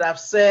things that I've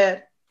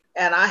said.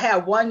 And I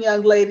have one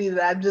young lady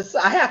that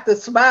I have to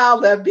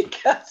smile at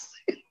because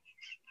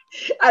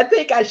I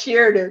think I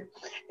shared it.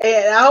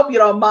 And I hope you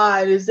don't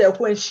mind, is that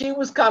when she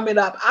was coming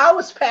up, I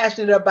was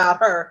passionate about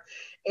her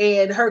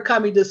and her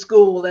coming to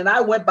school. And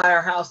I went by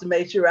her house to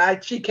make sure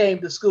she came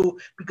to school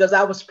because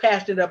I was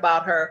passionate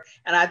about her.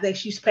 And I think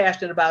she's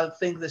passionate about the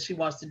things that she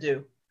wants to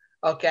do.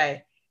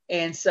 Okay.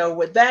 And so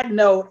with that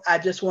note, I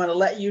just want to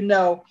let you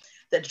know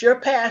that your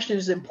passion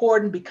is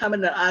important.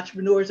 Becoming an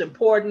entrepreneur is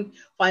important.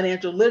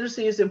 Financial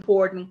literacy is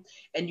important.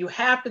 And you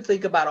have to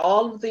think about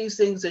all of these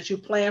things as you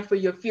plan for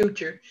your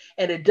future.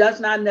 And it does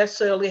not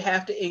necessarily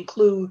have to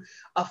include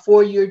a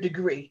 4-year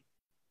degree.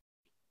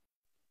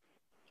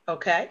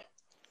 Okay.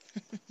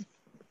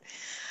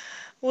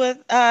 Well,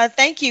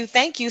 thank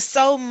you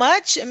so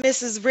much,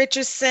 Mrs.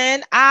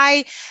 Richardson.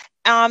 I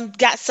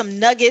got some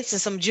nuggets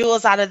and some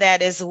jewels out of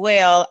that as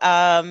well.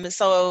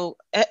 So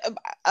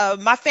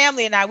my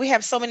family and I, we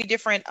have so many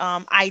different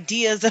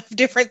ideas of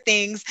different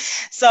things.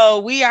 So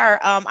we are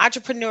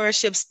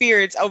entrepreneurship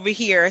spirits over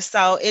here.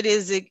 So it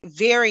is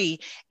very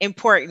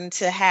important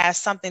to have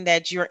something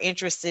that you're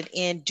interested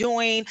in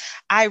doing.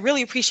 I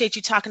really appreciate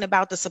you talking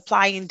about the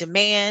supply and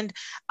demand.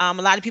 A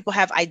lot of people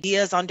have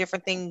ideas on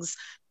different things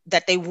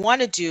that they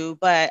want to do,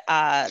 but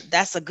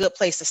that's a good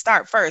place to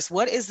start first.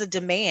 What is the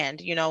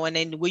demand, and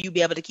then will you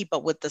be able to keep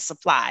up with the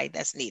supply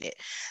that's needed?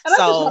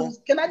 And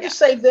can I just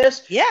say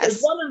this?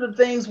 Yes. One of the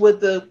things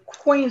with the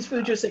Queen's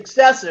Future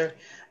Successor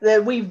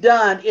that we've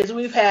done is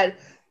we've had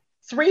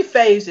 3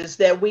 phases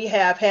that we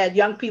have had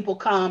young people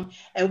come,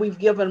 and we've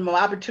given them an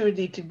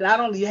opportunity to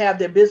not only have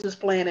their business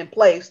plan in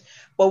place,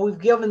 but we've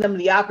given them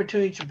the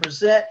opportunity to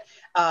present.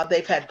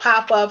 They've had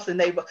pop-ups and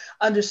they've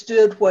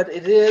understood what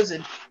it is.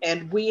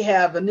 And we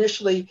have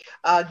initially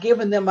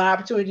given them an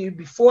opportunity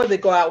before they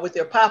go out with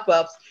their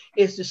pop-ups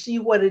is to see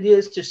what it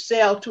is to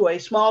sell to a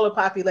smaller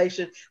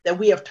population that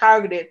we have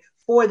targeted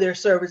for their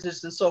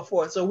services and so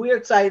forth. So we're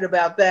excited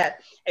about that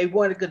and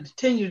want to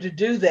continue to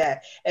do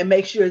that and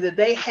make sure that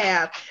they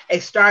have a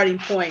starting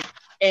point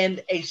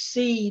and a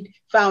seed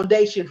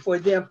foundation for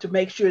them to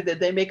make sure that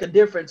they make a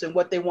difference in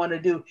what they want to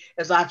do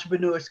as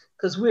entrepreneurs,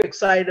 because we're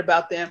excited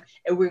about them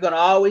and we're going to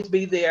always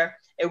be there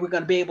and we're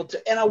going to be able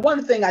to. And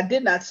one thing I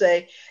did not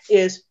say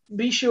is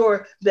be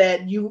sure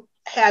that you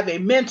have a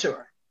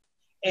mentor.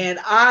 And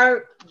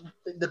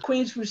the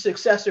Queen's Future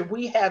Successor,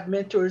 we have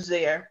mentors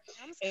there.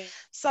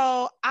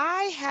 So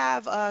I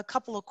have a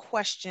couple of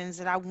questions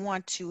that I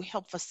want to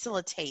help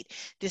facilitate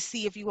to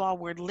see if you all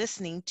were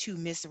listening to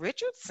Miss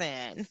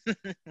Richardson.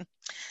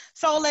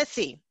 So let's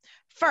see.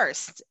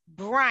 First,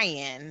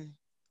 Brian,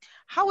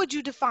 how would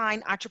you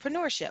define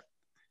entrepreneurship?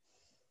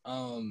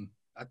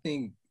 I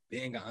think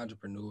being an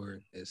entrepreneur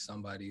is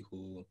somebody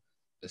who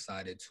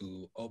decided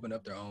to open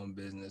up their own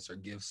business or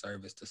give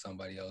service to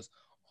somebody else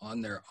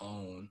on their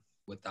own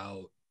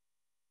without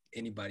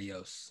anybody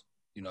else,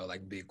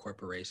 like big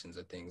corporations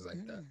or things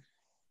like that.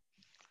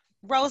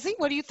 Rosie,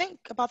 what do you think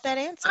about that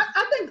answer?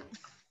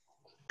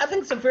 I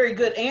think it's a very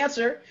good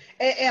answer,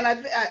 and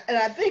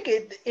I think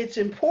it's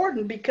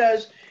important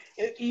because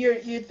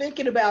you're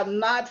thinking about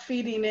not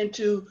feeding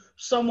into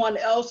someone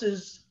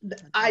else's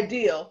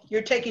ideal.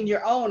 You're taking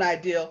your own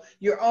ideal,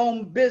 your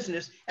own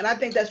business, and I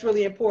think that's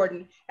really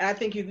important. And I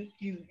think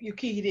you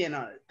keyed in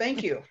on it.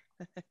 Thank you.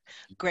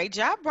 Great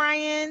job,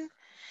 Brian.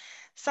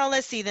 So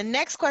let's see. The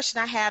next question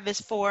I have is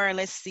for,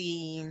 let's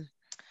see,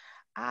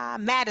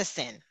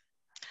 Madison.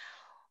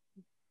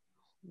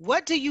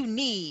 What do you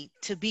need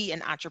to be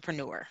an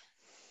entrepreneur?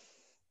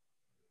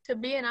 To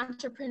be an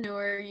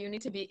entrepreneur, you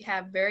need to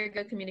have very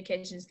good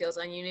communication skills,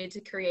 and you need to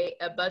create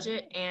a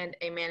budget and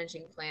a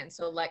managing plan.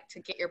 So like to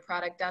get your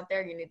product out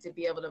there, you need to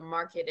be able to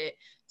market it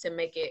to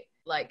make it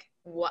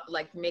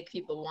make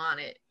people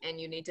want it.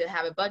 And you need to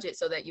have a budget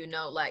so that you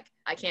know, like,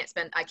 I can't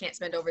spend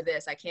over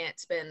this. I can't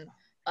spend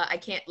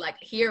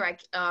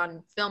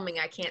on filming,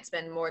 I can't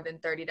spend more than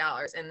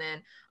 $30. And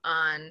then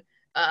on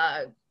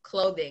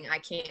clothing, I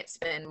can't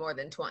spend more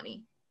than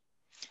 $20.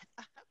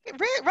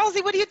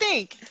 Rosie, what do you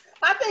think?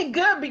 I think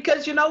good,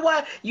 because you know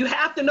what? You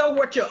have to know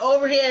what your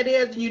overhead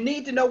is. You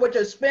need to know what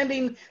your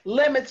spending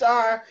limits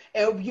are,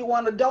 and you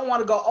don't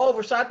want to go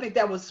over. So I think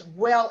that was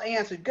well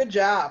answered. Good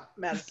job,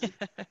 Madison.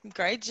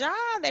 Great job.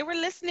 They were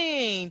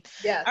listening.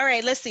 Yes. All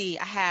right, let's see.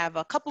 I have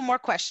a couple more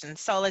questions.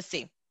 So let's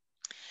see.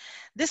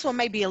 This one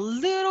may be a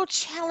little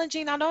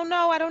challenging. I don't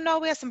know.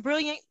 We have some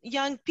brilliant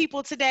young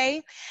people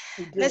today.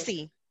 Let's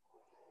see.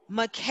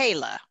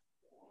 Michaela,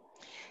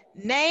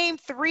 name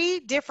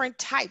 3 different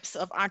types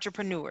of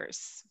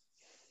entrepreneurs.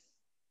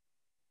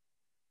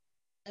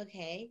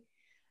 Okay.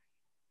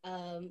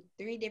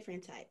 3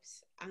 different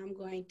types. I'm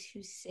going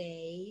to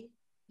say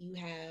you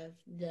have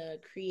the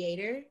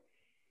creator,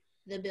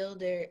 the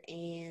builder,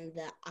 and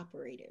the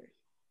operator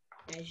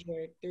as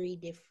your 3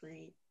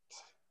 different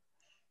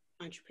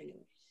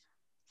entrepreneurs.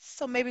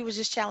 So maybe it was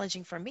just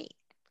challenging for me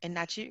and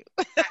not you.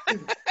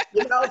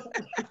 You know,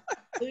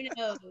 Who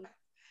knows?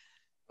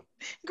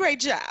 Great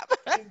job.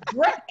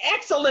 Great,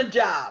 excellent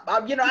job. I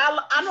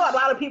know a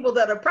lot of people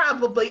that are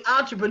probably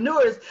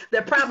entrepreneurs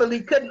that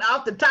probably couldn't,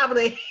 off the top of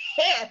their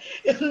head,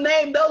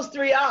 name those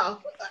 3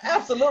 off.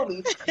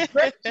 Absolutely.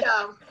 Great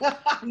job,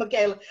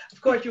 Michaela.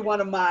 Of course, you're one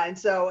of mine.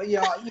 So,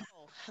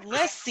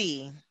 Let's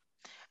see.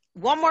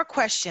 One more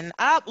question.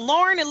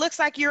 Lauren, it looks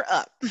like you're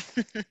up.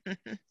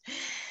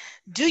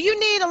 Do you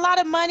need a lot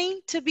of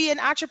money to be an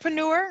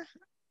entrepreneur?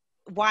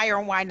 Why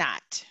or why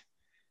not?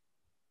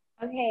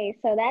 Okay,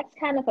 so that's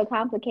kind of a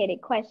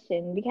complicated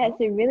question, because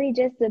it really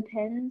just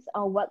depends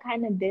on what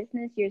kind of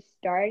business you're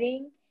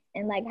starting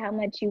and like how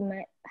much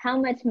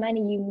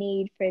money you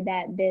need for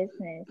that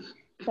business.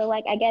 So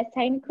like, I guess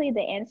technically the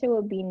answer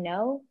would be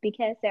no,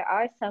 because there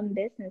are some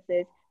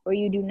businesses where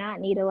you do not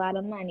need a lot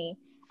of money.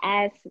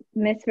 As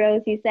Miss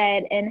Rosie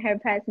said in her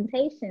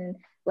presentation,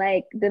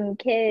 like them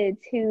kids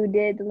who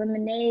did the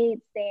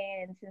lemonade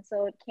stands and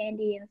sold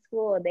candy in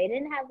school, they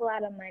didn't have a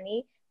lot of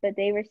money, but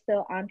they were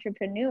still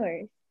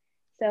entrepreneurs.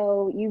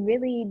 So you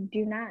really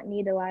do not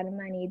need a lot of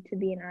money to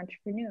be an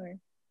entrepreneur.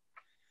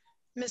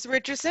 Ms.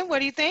 Richardson, what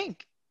do you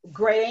think?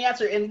 great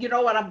answer. And you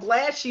know what? I'm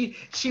glad she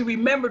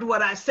remembered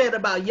what I said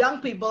about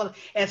young people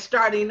and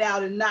starting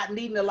out and not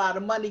needing a lot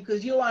of money,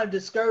 because you don't want to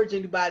discourage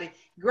anybody.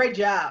 Great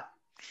job.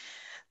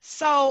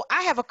 So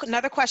I have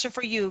another question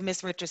for you,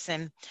 Ms.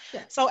 Richardson.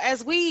 Yeah. So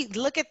as we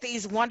look at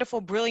these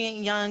wonderful, brilliant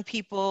young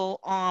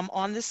people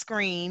on the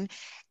screen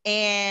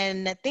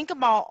and think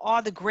about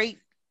all the great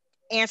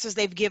answers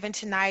they've given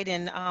tonight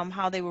and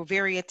how they were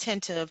very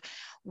attentive,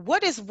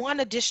 what is one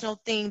additional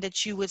thing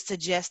that you would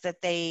suggest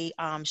that they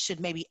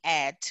should maybe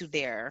add to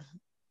their?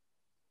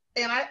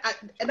 And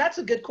and that's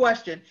a good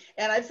question.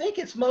 And I think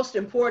it's most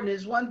important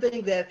is one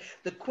thing that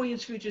the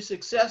Queen's Future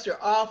Successor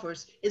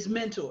offers is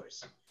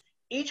mentors.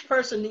 Each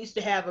person needs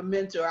to have a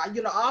mentor.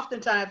 You know,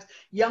 oftentimes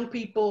young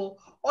people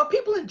or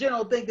people in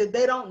general think that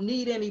they don't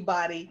need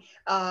anybody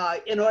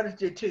in order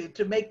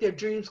to make their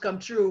dreams come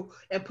true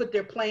and put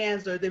their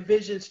plans or their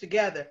visions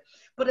together.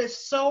 But it's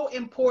so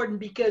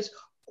important, because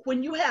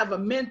when you have a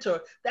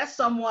mentor, that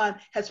someone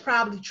has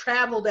probably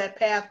traveled that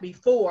path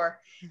before.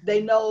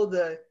 They know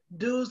the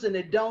do's and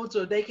the don'ts,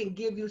 or they can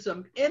give you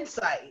some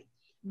insight.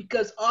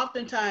 Because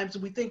oftentimes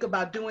we think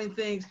about doing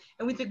things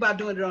and we think about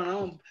doing it on our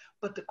own.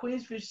 But the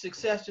Queen's Future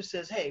Successor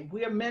says, hey,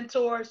 we're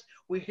mentors.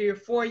 We're here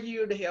for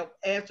you to help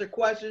answer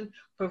questions,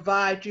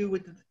 provide you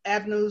with the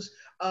avenues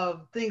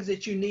of things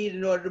that you need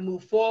in order to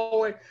move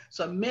forward.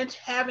 So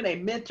having a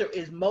mentor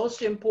is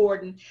most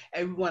important.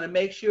 And we want to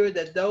make sure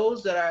that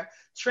those that are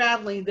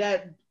traveling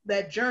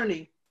that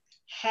journey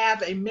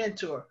have a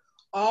mentor.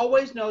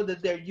 Always know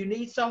that you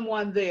need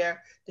someone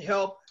there to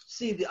help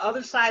see the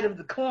other side of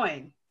the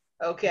coin.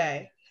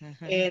 Okay.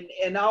 Mm-hmm.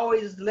 And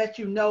always let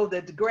you know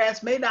that the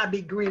grass may not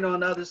be green on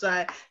the other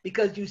side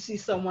because you see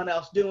someone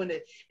else doing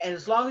it. And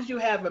as long as you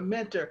have a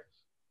mentor,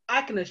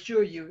 I can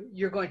assure you,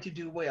 you're going to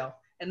do well.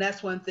 And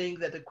that's one thing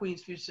that the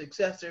Queen's Future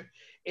Successor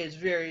is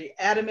very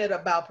adamant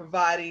about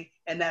providing,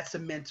 and that's a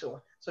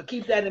mentor. So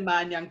keep that in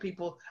mind, young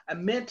people. A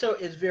mentor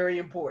is very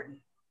important.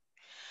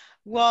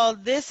 Well,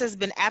 this has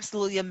been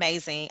absolutely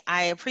amazing.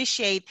 I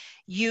appreciate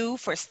you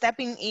for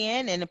stepping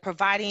in and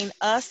providing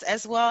us,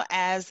 as well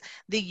as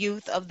the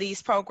youth of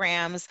these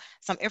programs,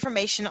 some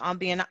information on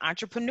being an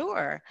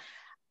entrepreneur.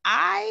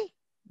 I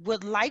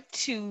would like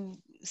to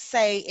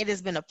say it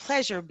has been a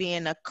pleasure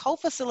being a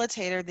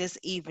co-facilitator this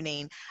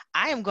evening.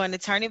 I am going to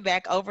turn it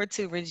back over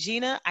to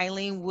Regina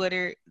Eileen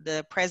Woodard,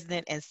 the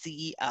president and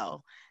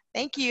CEO.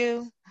 Thank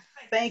you.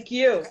 Thank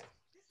you.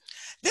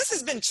 This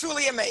has been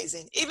truly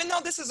amazing. Even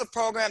though this is a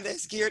program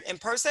that's geared in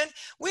person,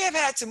 we have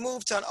had to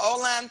move to an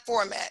online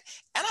format,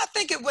 and I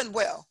think it went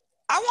well.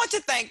 I want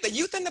to thank the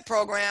youth in the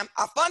program,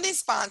 our funding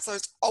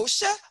sponsors,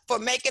 OSHA, for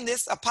making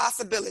this a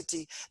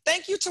possibility.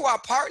 Thank you to our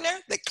partner,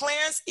 the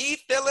Clarence E.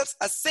 Phillips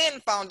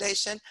Ascend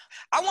Foundation.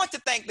 I want to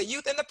thank the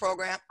youth in the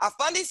program, our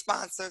funding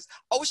sponsors,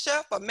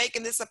 OSHA, for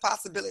making this a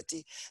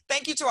possibility.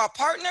 Thank you to our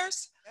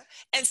partners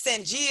and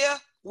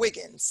Sanjia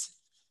Wiggins.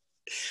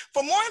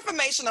 For more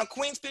information on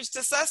Queen's Future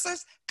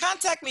Successors,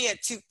 contact me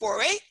at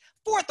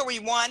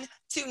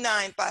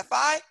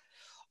 248-431-2955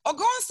 or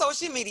go on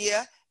social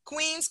media,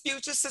 Queen's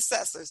Future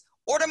Successors,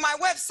 or to my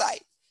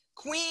website,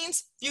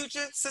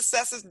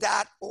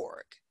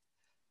 queensfuturesuccessors.org.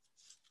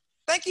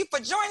 Thank you for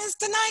joining us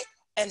tonight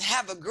and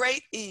have a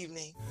great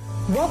evening.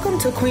 Welcome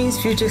to Queen's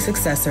Future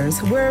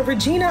Successors, where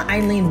Regina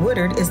Eileen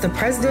Woodard is the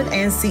president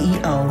and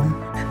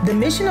CEO. The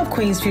mission of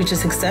Queen's Future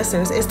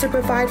Successors is to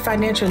provide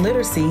financial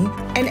literacy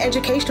and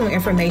educational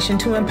information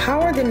to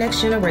empower the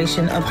next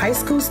generation of high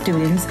school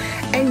students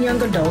and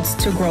young adults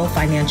to grow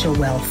financial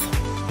wealth.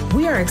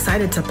 We are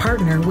excited to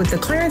partner with the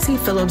Clarence E.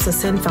 Phillips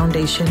Ascend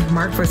Foundation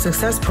Mark for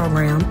Success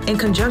program in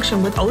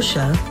conjunction with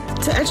OSHA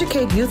to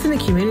educate youth in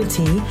the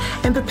community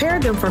and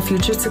prepare them for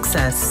future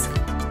success.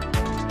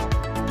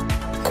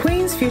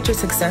 Queen's Future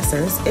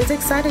Successors is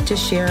excited to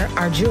share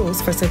our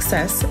jewels for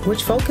success,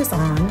 which focus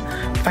on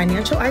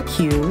financial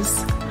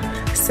IQs,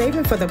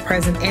 saving for the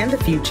present and the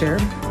future,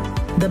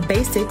 the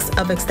basics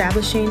of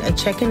establishing a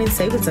checking and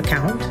savings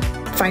account,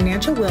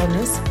 financial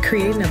wellness,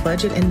 creating a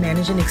budget and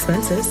managing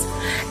expenses,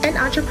 and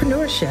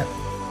entrepreneurship.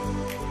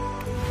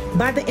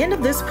 By the end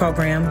of this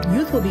program,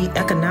 youth will be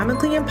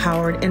economically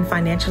empowered and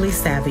financially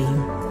savvy.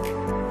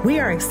 We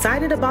are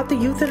excited about the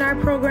youth in our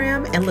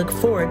program and look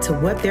forward to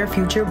what their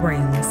future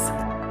brings.